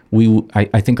impact,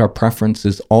 I think our preference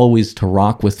is always to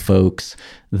rock with folks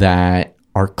that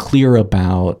are clear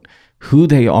about who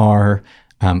they are,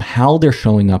 how they're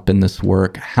showing up in this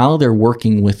work, how they're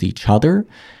working with each other,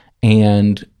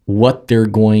 and what they're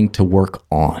going to work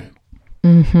on.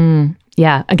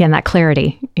 Yeah. Again, that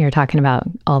clarity you're talking about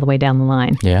all the way down the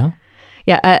line. Yeah.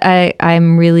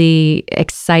 I'm really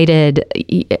excited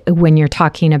when you're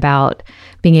talking about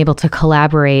being able to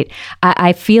collaborate.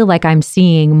 I feel like I'm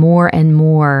seeing more and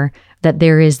more that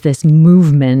there is this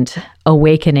movement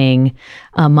awakening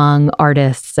among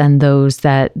artists and those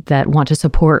that want to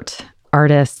support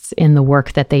artists in the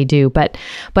work that they do, but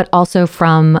also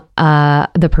from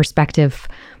the perspective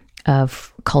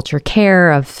of culture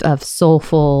care, of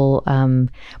soulful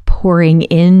pouring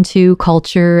into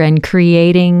culture and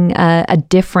creating a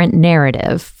different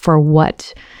narrative for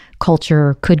what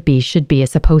culture could be, should be,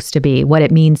 is supposed to be, what it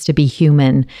means to be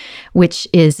human, which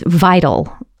is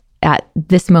vital at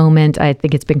this moment. I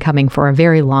think it's been coming for a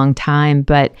very long time,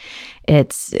 but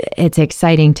it's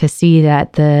exciting to see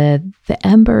that the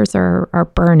embers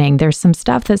are burning. There's some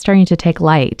stuff that's starting to take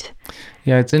light.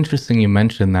 Yeah, it's interesting you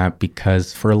mentioned that,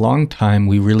 because for a long time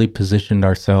we really positioned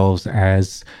ourselves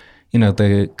as,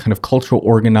 the kind of cultural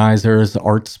organizers,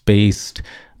 arts-based,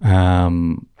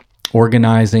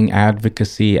 organizing,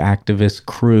 advocacy, activist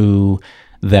crew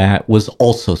that was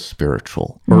also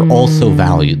spiritual or also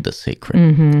valued the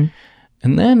sacred.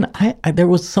 And then there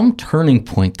was some turning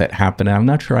point that happened. I'm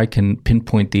not sure I can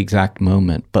pinpoint the exact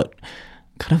moment, but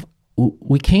kind of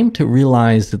we came to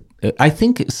realize that I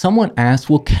think someone asked,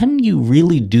 well, can you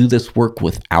really do this work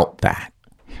without that?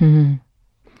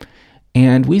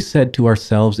 And we said to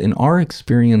ourselves, in our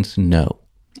experience, no.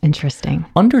 Interesting.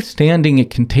 Understanding it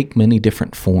can take many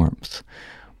different forms,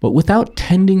 but without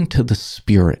tending to the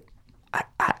spirit,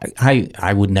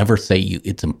 I would never say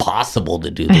it's impossible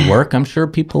to do the work. I'm sure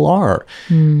people are.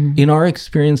 In our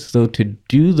experience, though, to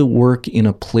do the work in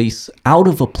a place, out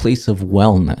of a place of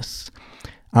wellness,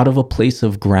 out of a place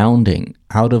of grounding,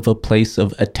 out of a place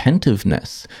of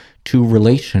attentiveness to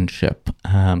relationship,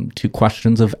 to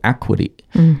questions of equity,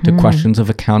 to questions of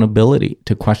accountability,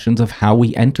 to questions of how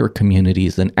we enter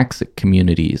communities and exit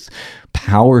communities,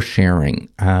 power sharing,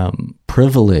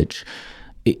 privilege.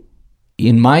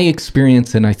 In my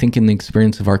experience, and I think in the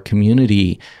experience of our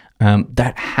community,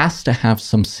 that has to have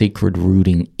some sacred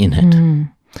rooting in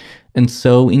it. And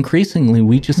so increasingly,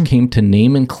 we just came to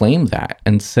name and claim that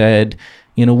and said,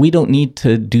 we don't need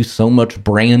to do so much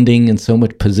branding and so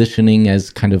much positioning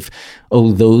as kind of,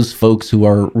 those folks who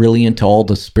are really into all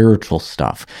the spiritual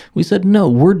stuff. We said, no,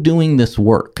 we're doing this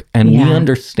work. And we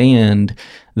understand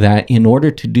that in order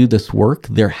to do this work,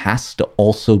 there has to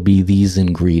also be these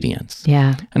ingredients.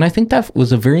 Yeah. And I think that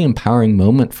was a very empowering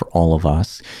moment for all of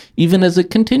us, even as it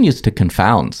continues to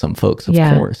confound some folks, of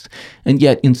course. And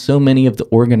yet in so many of the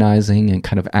organizing and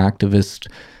kind of activist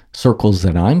circles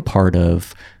that I'm part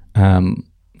of, and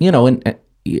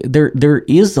there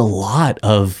is a lot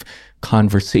of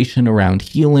conversation around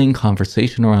healing,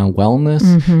 conversation around wellness.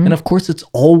 And of course, it's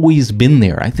always been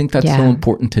there. I think that's so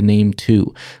important to name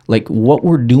too. Like, what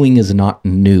we're doing is not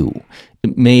new.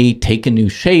 It may take a new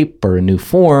shape or a new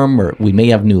form, or we may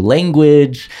have new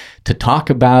language to talk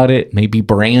about it, may be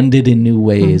branded in new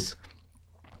ways.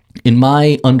 In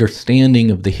my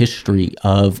understanding of the history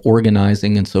of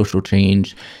organizing and social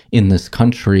change in this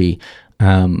country,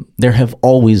 there have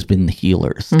always been the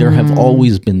healers. There have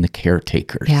always been the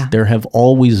caretakers. There have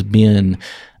always been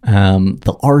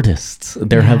the artists.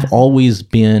 There have always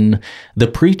been the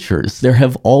preachers. There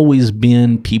have always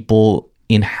been people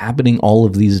inhabiting all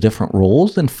of these different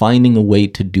roles and finding a way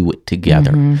to do it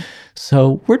together.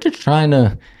 So we're just trying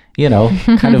to,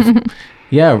 kind of,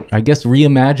 I guess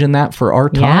reimagine that for our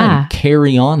time,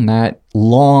 carry on that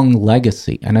long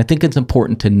legacy. And I think it's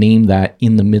important to name that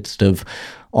in the midst of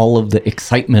all of the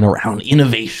excitement around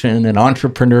innovation and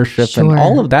entrepreneurship, and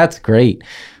all of that's great.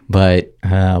 But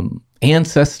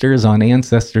ancestors on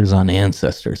ancestors on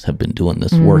ancestors have been doing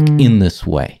this work in this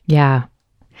way. Yeah.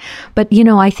 But,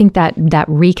 I think that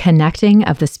reconnecting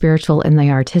of the spiritual and the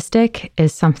artistic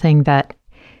is something that,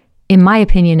 in my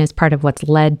opinion, is part of what's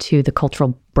led to the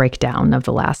cultural breakdown of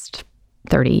the last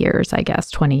 30 years, I guess,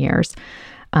 20 years.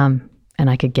 And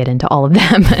I could get into all of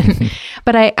them.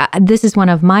 But this is one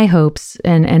of my hopes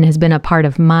and has been a part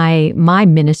of my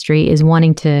ministry, is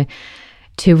wanting to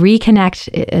reconnect,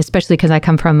 especially because I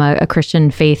come from a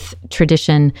Christian faith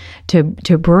tradition, to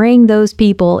bring those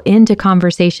people into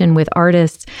conversation with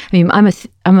artists. I mean,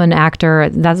 I'm an actor.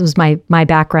 That was my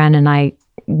background, and I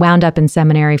wound up in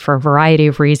seminary for a variety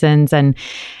of reasons. And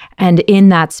in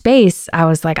that space, I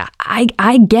was like,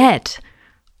 I get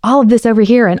all of this over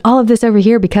here and all of this over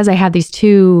here because I have these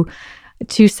two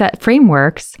set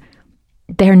frameworks.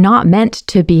 They're not meant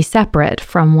to be separate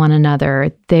from one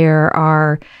another. There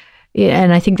are,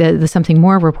 and I think that the Something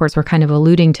More reports were kind of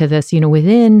alluding to this,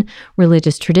 within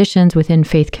religious traditions, within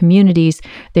faith communities,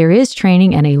 there is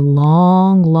training and a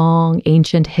long, long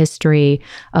ancient history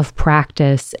of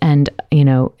practice and,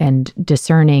 and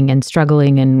discerning and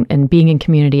struggling and being in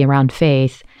community around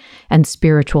faith and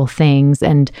spiritual things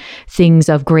and things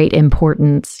of great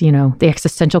importance, the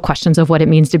existential questions of what it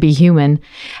means to be human.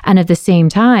 And at the same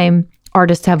time,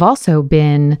 artists have also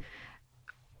been,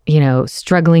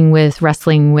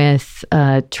 wrestling with,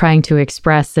 trying to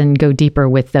express and go deeper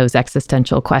with those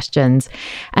existential questions.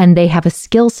 And they have a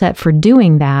skill set for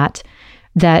doing that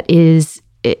is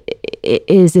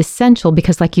essential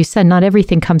because, like you said, not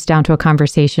everything comes down to a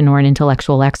conversation or an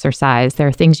intellectual exercise. There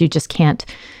are things you just can't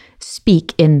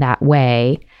speak in that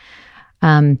way.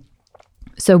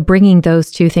 So bringing those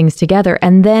two things together,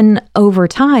 and then over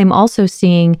time also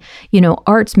seeing,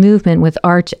 arts movement with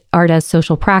art as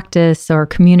social practice or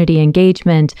community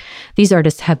engagement. These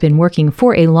artists have been working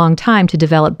for a long time to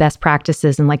develop best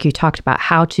practices, and like you talked about,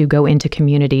 how to go into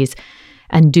communities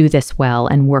and do this well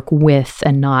and work with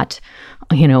and not,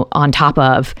 on top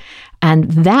of. And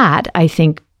that, I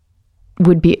think,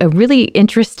 would be a really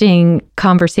interesting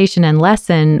conversation and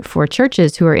lesson for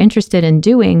churches who are interested in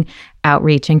doing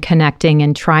outreach and connecting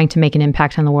and trying to make an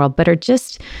impact on the world, but it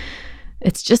just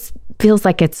feels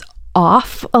like it's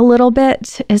off a little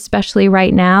bit, especially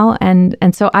right now. And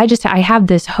so I have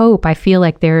this hope. I feel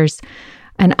like there's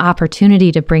an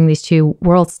opportunity to bring these two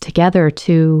worlds together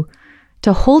to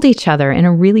hold each other in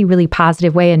a really, really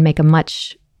positive way and make a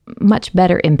much, much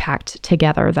better impact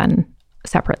together than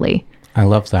separately. I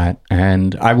love that.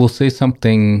 And I will say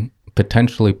something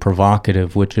potentially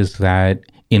provocative, which is that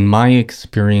in my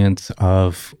experience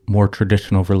of more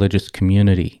traditional religious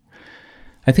community,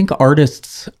 I think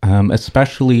artists,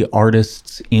 especially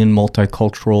artists in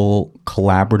multicultural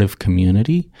collaborative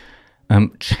community,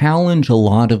 challenge a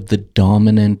lot of the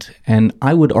dominant and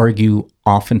I would argue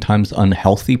oftentimes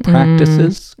unhealthy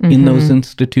practices in those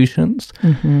institutions.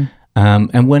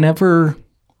 And whenever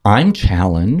I'm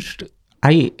challenged,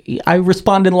 I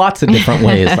respond in lots of different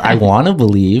ways. I want to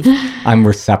believe I'm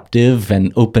receptive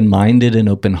and open-minded and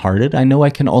open-hearted. I know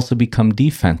I can also become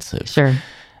defensive. Sure.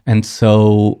 And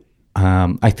so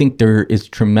I think there is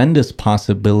tremendous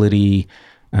possibility.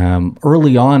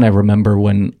 Early on, I remember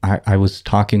when I was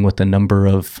talking with a number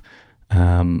of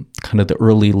kind of the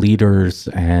early leaders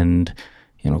and,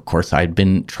 of course, I'd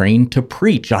been trained to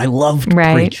preach. I loved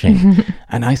preaching.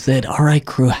 And I said, all right,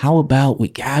 crew, how about we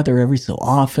gather every so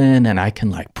often and I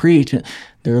can preach? And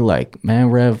they're like, man,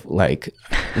 Rev,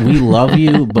 we love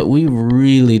you, but we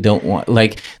really don't want,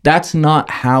 that's not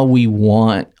how we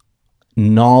want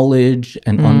knowledge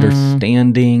and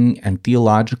understanding and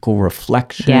theological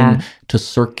reflection to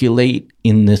circulate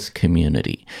in this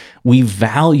community. We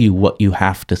value what you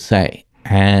have to say.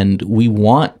 And we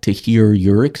want to hear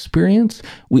your experience.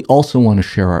 We also want to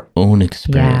share our own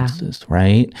experiences,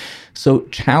 right? So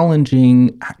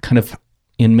challenging kind of,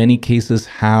 in many cases,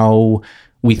 how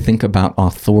we think about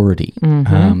authority.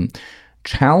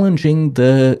 Challenging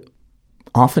the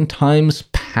oftentimes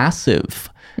passive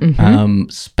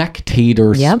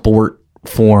spectator sport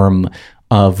form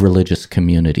of religious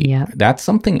community. That's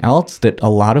something else that a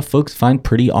lot of folks find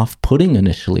pretty off-putting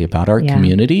initially about our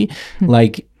community.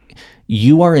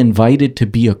 You are invited to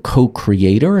be a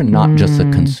co-creator and not just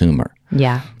a consumer.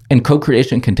 And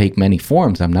co-creation can take many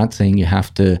forms. I'm not saying you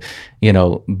have to,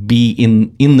 be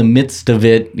in the midst of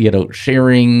it,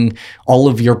 sharing all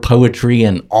of your poetry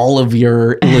and all of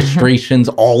your illustrations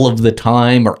all of the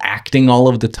time or acting all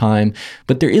of the time.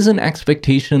 But there is an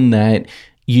expectation that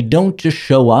you don't just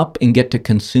show up and get to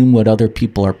consume what other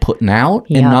people are putting out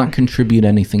and not contribute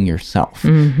anything yourself.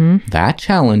 That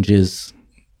challenges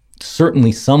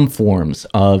certainly some forms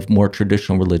of more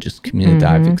traditional religious community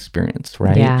that I've experienced,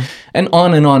 right? And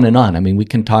on and on and on. I mean, we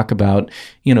can talk about,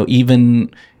 even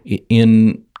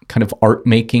in kind of art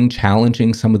making,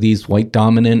 challenging some of these white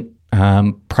dominant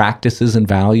practices and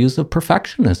values of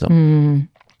perfectionism.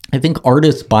 I think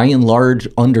artists, by and large,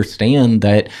 understand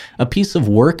that a piece of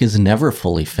work is never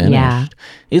fully finished.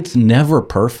 It's never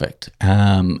perfect.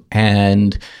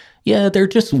 And they're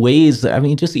just ways,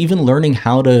 just even learning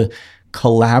how to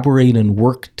collaborate and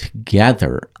work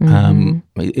together.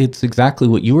 It's exactly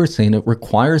what you were saying. It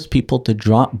requires people to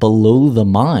drop below the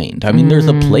mind. I mean, there's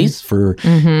a place for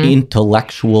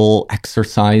intellectual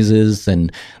exercises and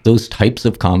those types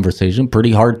of conversation.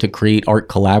 Pretty hard to create art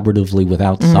collaboratively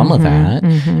without some of that.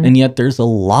 And yet there's a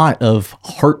lot of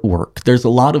heart work. There's a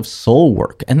lot of soul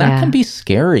work. And that can be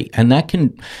scary. And that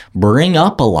can bring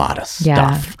up a lot of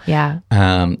stuff.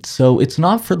 So it's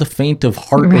not for the faint of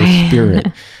heart or spirit.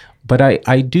 But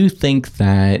I do think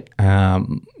that,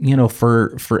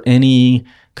 for any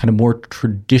kind of more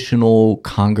traditional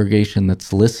congregation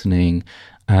that's listening,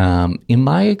 in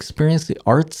my experience, the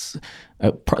arts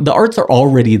are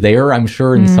already there, I'm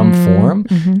sure, in some form,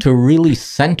 to really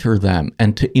center them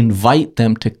and to invite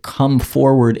them to come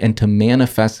forward and to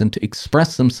manifest and to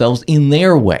express themselves in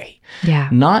their way.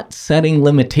 Not setting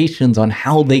limitations on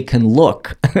how they can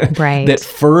look that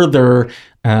further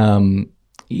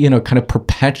kind of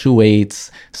perpetuates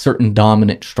certain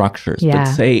dominant structures. But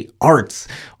say, arts,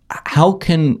 how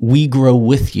can we grow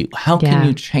with you? How can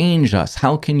you change us?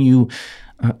 How can you,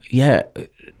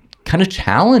 kind of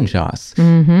challenge us?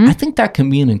 I think that can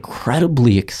be an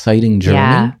incredibly exciting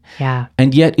journey.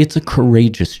 And yet it's a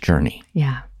courageous journey.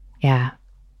 I'm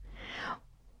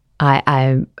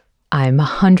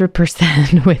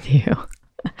 100% with you.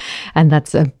 And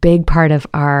that's a big part of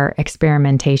our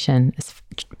experimentation, is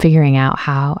figuring out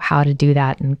how to do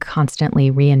that and constantly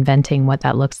reinventing what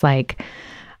that looks like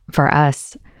for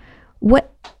us.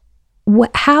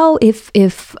 How if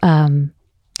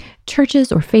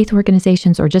churches or faith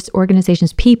organizations or just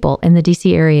organizations, people in the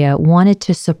DC area wanted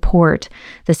to support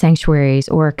the sanctuaries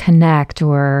or connect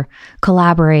or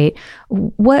collaborate,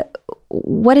 what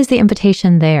is the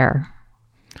invitation there?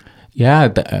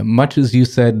 Much as you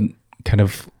said, kind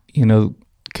of,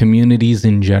 communities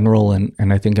in general, and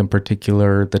I think in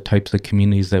particular, the types of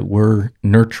communities that we're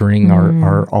nurturing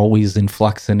are always in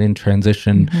flux and in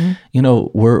transition.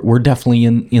 We're definitely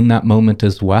in that moment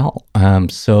as well.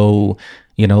 So,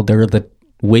 there are the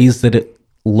ways that it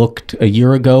looked a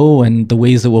year ago and the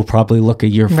ways it will probably look a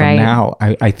year from now.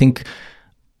 I think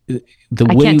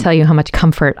I can't tell you how much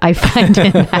comfort I find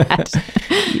in that.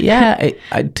 Yeah,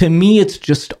 to me, it's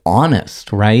just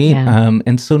honest, right? Yeah.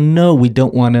 And so, no, we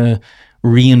don't want to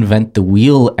reinvent the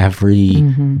wheel every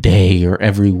day or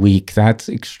every week. That's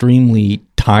extremely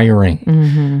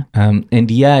tiring.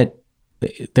 And yet,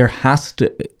 there has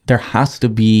to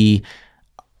be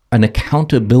an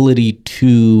accountability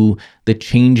to the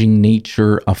changing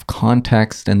nature of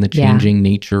context and the changing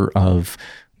nature of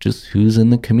just who's in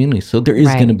the community. So there is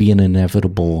going to be an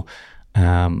inevitable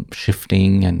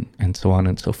shifting and so on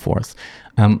and so forth.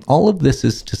 All of this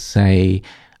is to say,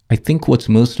 I think what's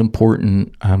most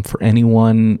important for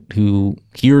anyone who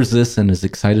hears this and is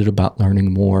excited about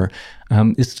learning more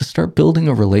is to start building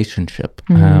a relationship.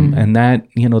 And that,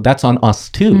 that's on us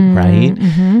too, right?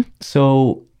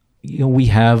 So, we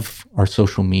have our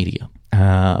social media.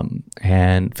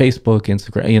 And Facebook,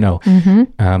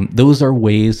 Instagram, those are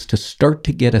ways to start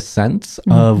to get a sense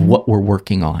of what we're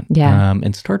working on,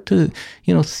 and start to,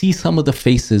 see some of the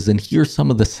faces and hear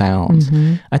some of the sounds.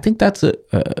 I think that's our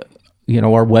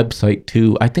website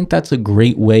too. I think that's a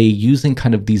great way, using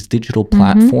kind of these digital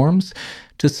platforms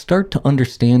to start to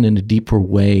understand in a deeper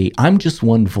way. I'm just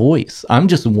one voice. I'm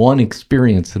just one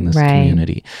experience in this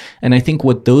community. And I think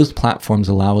what those platforms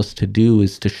allow us to do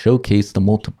is to showcase the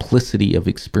multiplicity of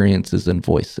experiences and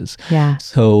voices. Yeah.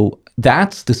 So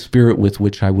that's the spirit with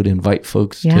which I would invite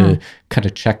folks to kind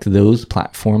of check those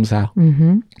platforms out.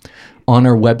 On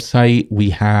our website, we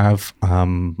have,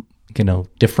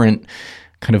 different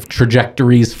kind of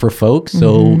trajectories for folks.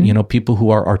 So, people who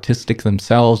are artistic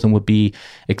themselves and would be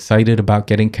excited about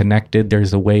getting connected,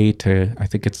 there's a way to, I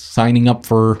think it's signing up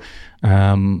for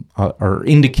or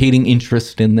indicating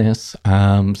interest in this.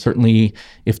 Certainly,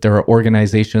 if there are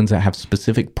organizations that have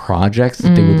specific projects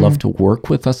that they would love to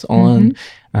work with us on,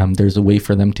 there's a way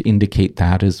for them to indicate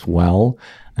that as well.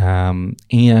 And,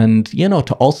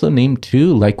 to also name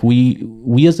too, like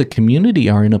we as a community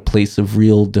are in a place of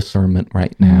real discernment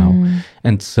right now.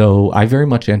 And so I very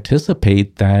much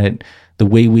anticipate that the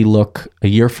way we look a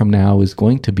year from now is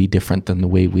going to be different than the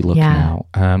way we look now.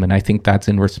 And I think that's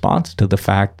in response to the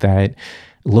fact that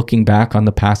looking back on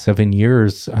the past 7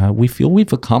 years, we feel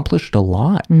we've accomplished a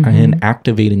lot in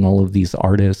activating all of these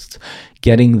artists,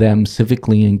 getting them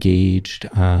civically engaged,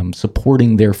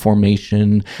 supporting their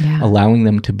formation, allowing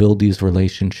them to build these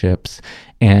relationships.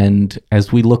 And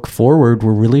as we look forward,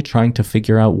 we're really trying to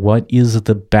figure out what is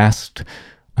the best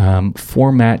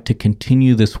format to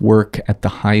continue this work at the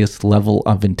highest level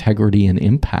of integrity and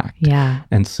impact. Yeah.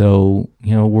 And so,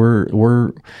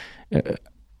 we're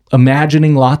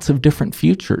imagining lots of different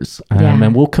futures,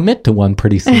 and we'll commit to one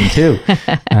pretty soon too.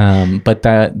 But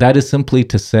that is simply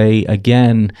to say,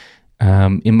 again,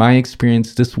 in my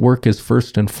experience, this work is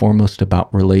first and foremost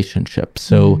about relationships.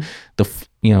 So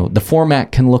the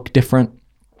format can look different.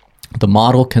 The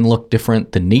model can look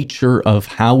different. The nature of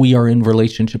how we are in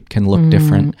relationship can look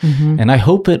different. And I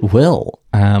hope it will.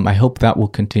 I hope that will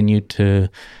continue to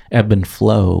ebb and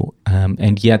flow.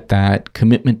 And yet that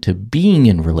commitment to being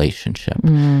in relationship,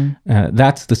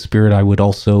 that's the spirit I would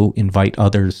also invite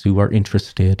others who are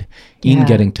interested in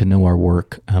getting to know our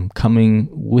work, coming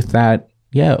with that,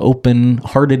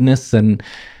 open-heartedness and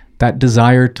that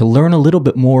desire to learn a little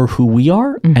bit more who we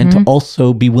are and to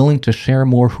also be willing to share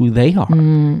more who they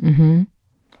are.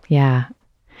 Yeah.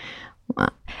 Well,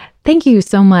 thank you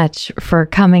so much for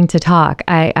coming to talk.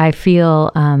 I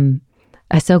feel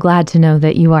so glad to know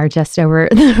that you are just over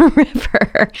the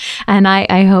river. And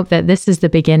I hope that this is the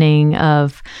beginning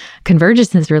of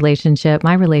Convergence's relationship,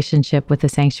 my relationship with the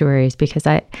sanctuaries, because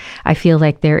I feel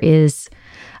like there is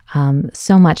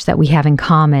so much that we have in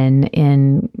common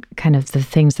in kind of the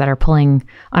things that are pulling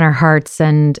on our hearts,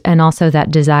 and also that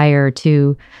desire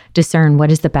to discern what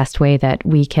is the best way that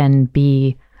we can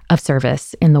be of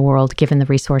service in the world, given the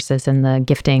resources and the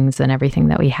giftings and everything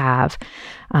that we have.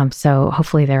 So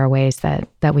hopefully there are ways that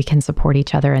we can support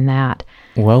each other in that.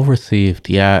 Well received.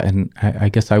 Yeah. And I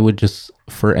guess I would just,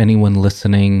 for anyone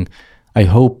listening, I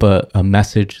hope a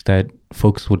message that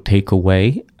folks would take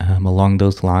away along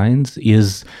those lines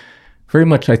is very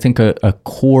much, I think, a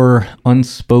core,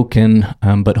 unspoken,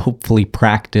 but hopefully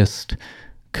practiced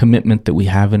commitment that we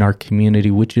have in our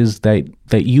community, which is that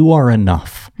you are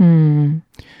enough.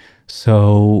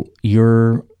 So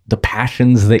the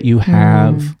passions that you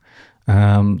have,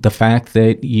 the fact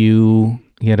that you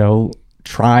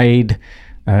tried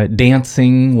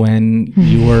dancing when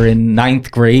you were in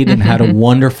 9th grade and had a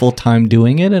wonderful time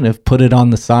doing it, and have put it on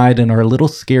the side and are a little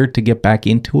scared to get back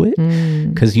into it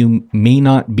because you may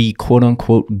not be quote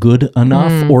unquote good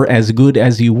enough or as good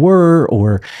as you were,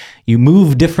 or you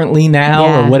move differently now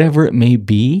or whatever it may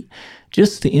be.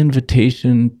 Just the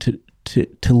invitation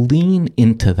to lean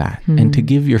into that and to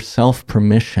give yourself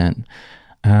permission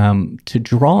to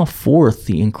draw forth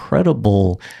the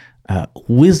incredible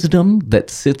wisdom that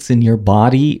sits in your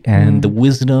body and the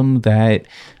wisdom that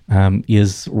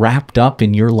is wrapped up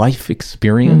in your life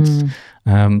experience,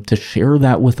 to share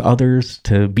that with others,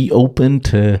 to be open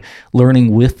to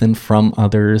learning with and from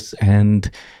others,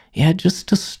 and just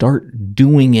to start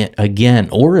doing it again,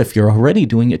 or if you're already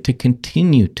doing it, to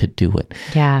continue to do it.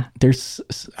 Yeah.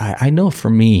 I know for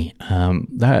me,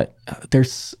 that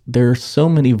there are so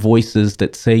many voices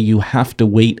that say you have to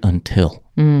wait until.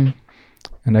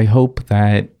 And I hope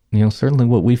that, certainly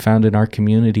what we found in our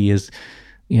community is,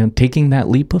 taking that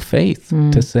leap of faith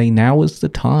to say, now is the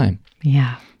time.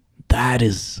 Yeah. That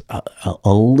is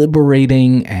a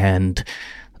liberating and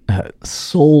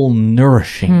soul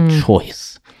nourishing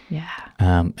choice. Yeah.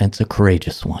 And it's a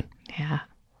courageous one. Yeah.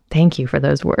 Thank you for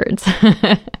those words.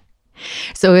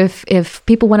 So if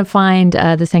people want to find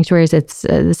the sanctuaries, it's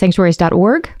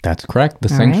thesanctuaries.org? That's correct.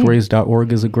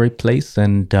 Thesanctuaries.org is a great place.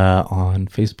 And on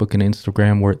Facebook and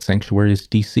Instagram, we're at Sanctuaries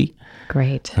DC.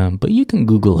 Great. But you can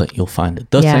Google it. You'll find it.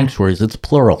 The Sanctuaries. It's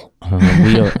plural.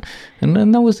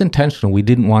 And that was intentional. We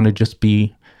didn't want to just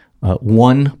be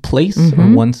one place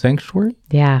or one sanctuary.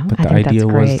 Yeah. But the idea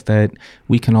was that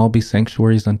we can all be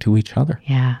sanctuaries unto each other.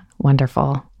 Yeah.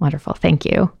 Wonderful. Wonderful. Thank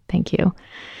you. Thank you.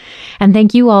 And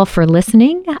thank you all for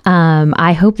listening.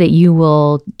 I hope that you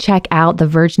will check out the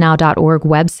vergenow.org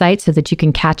website so that you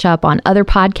can catch up on other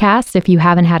podcasts if you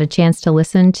haven't had a chance to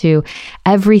listen to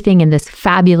everything in this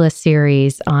fabulous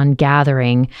series on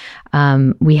gathering.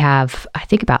 We have, I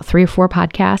think, about 3 or 4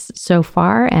 podcasts so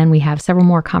far, and we have several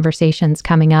more conversations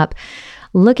coming up,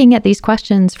 looking at these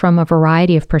questions from a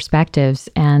variety of perspectives.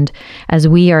 And as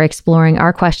we are exploring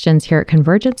our questions here at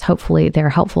Convergence, hopefully they're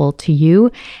helpful to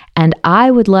you. And I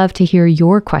would love to hear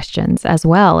your questions as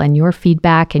well, and your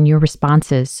feedback and your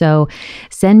responses. So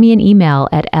send me an email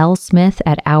at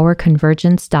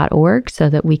lsmith@ourconvergence.org so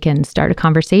that we can start a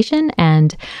conversation,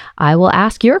 and I will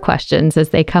ask your questions as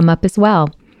they come up as well.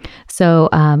 So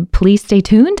please stay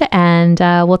tuned, and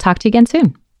we'll talk to you again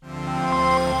soon.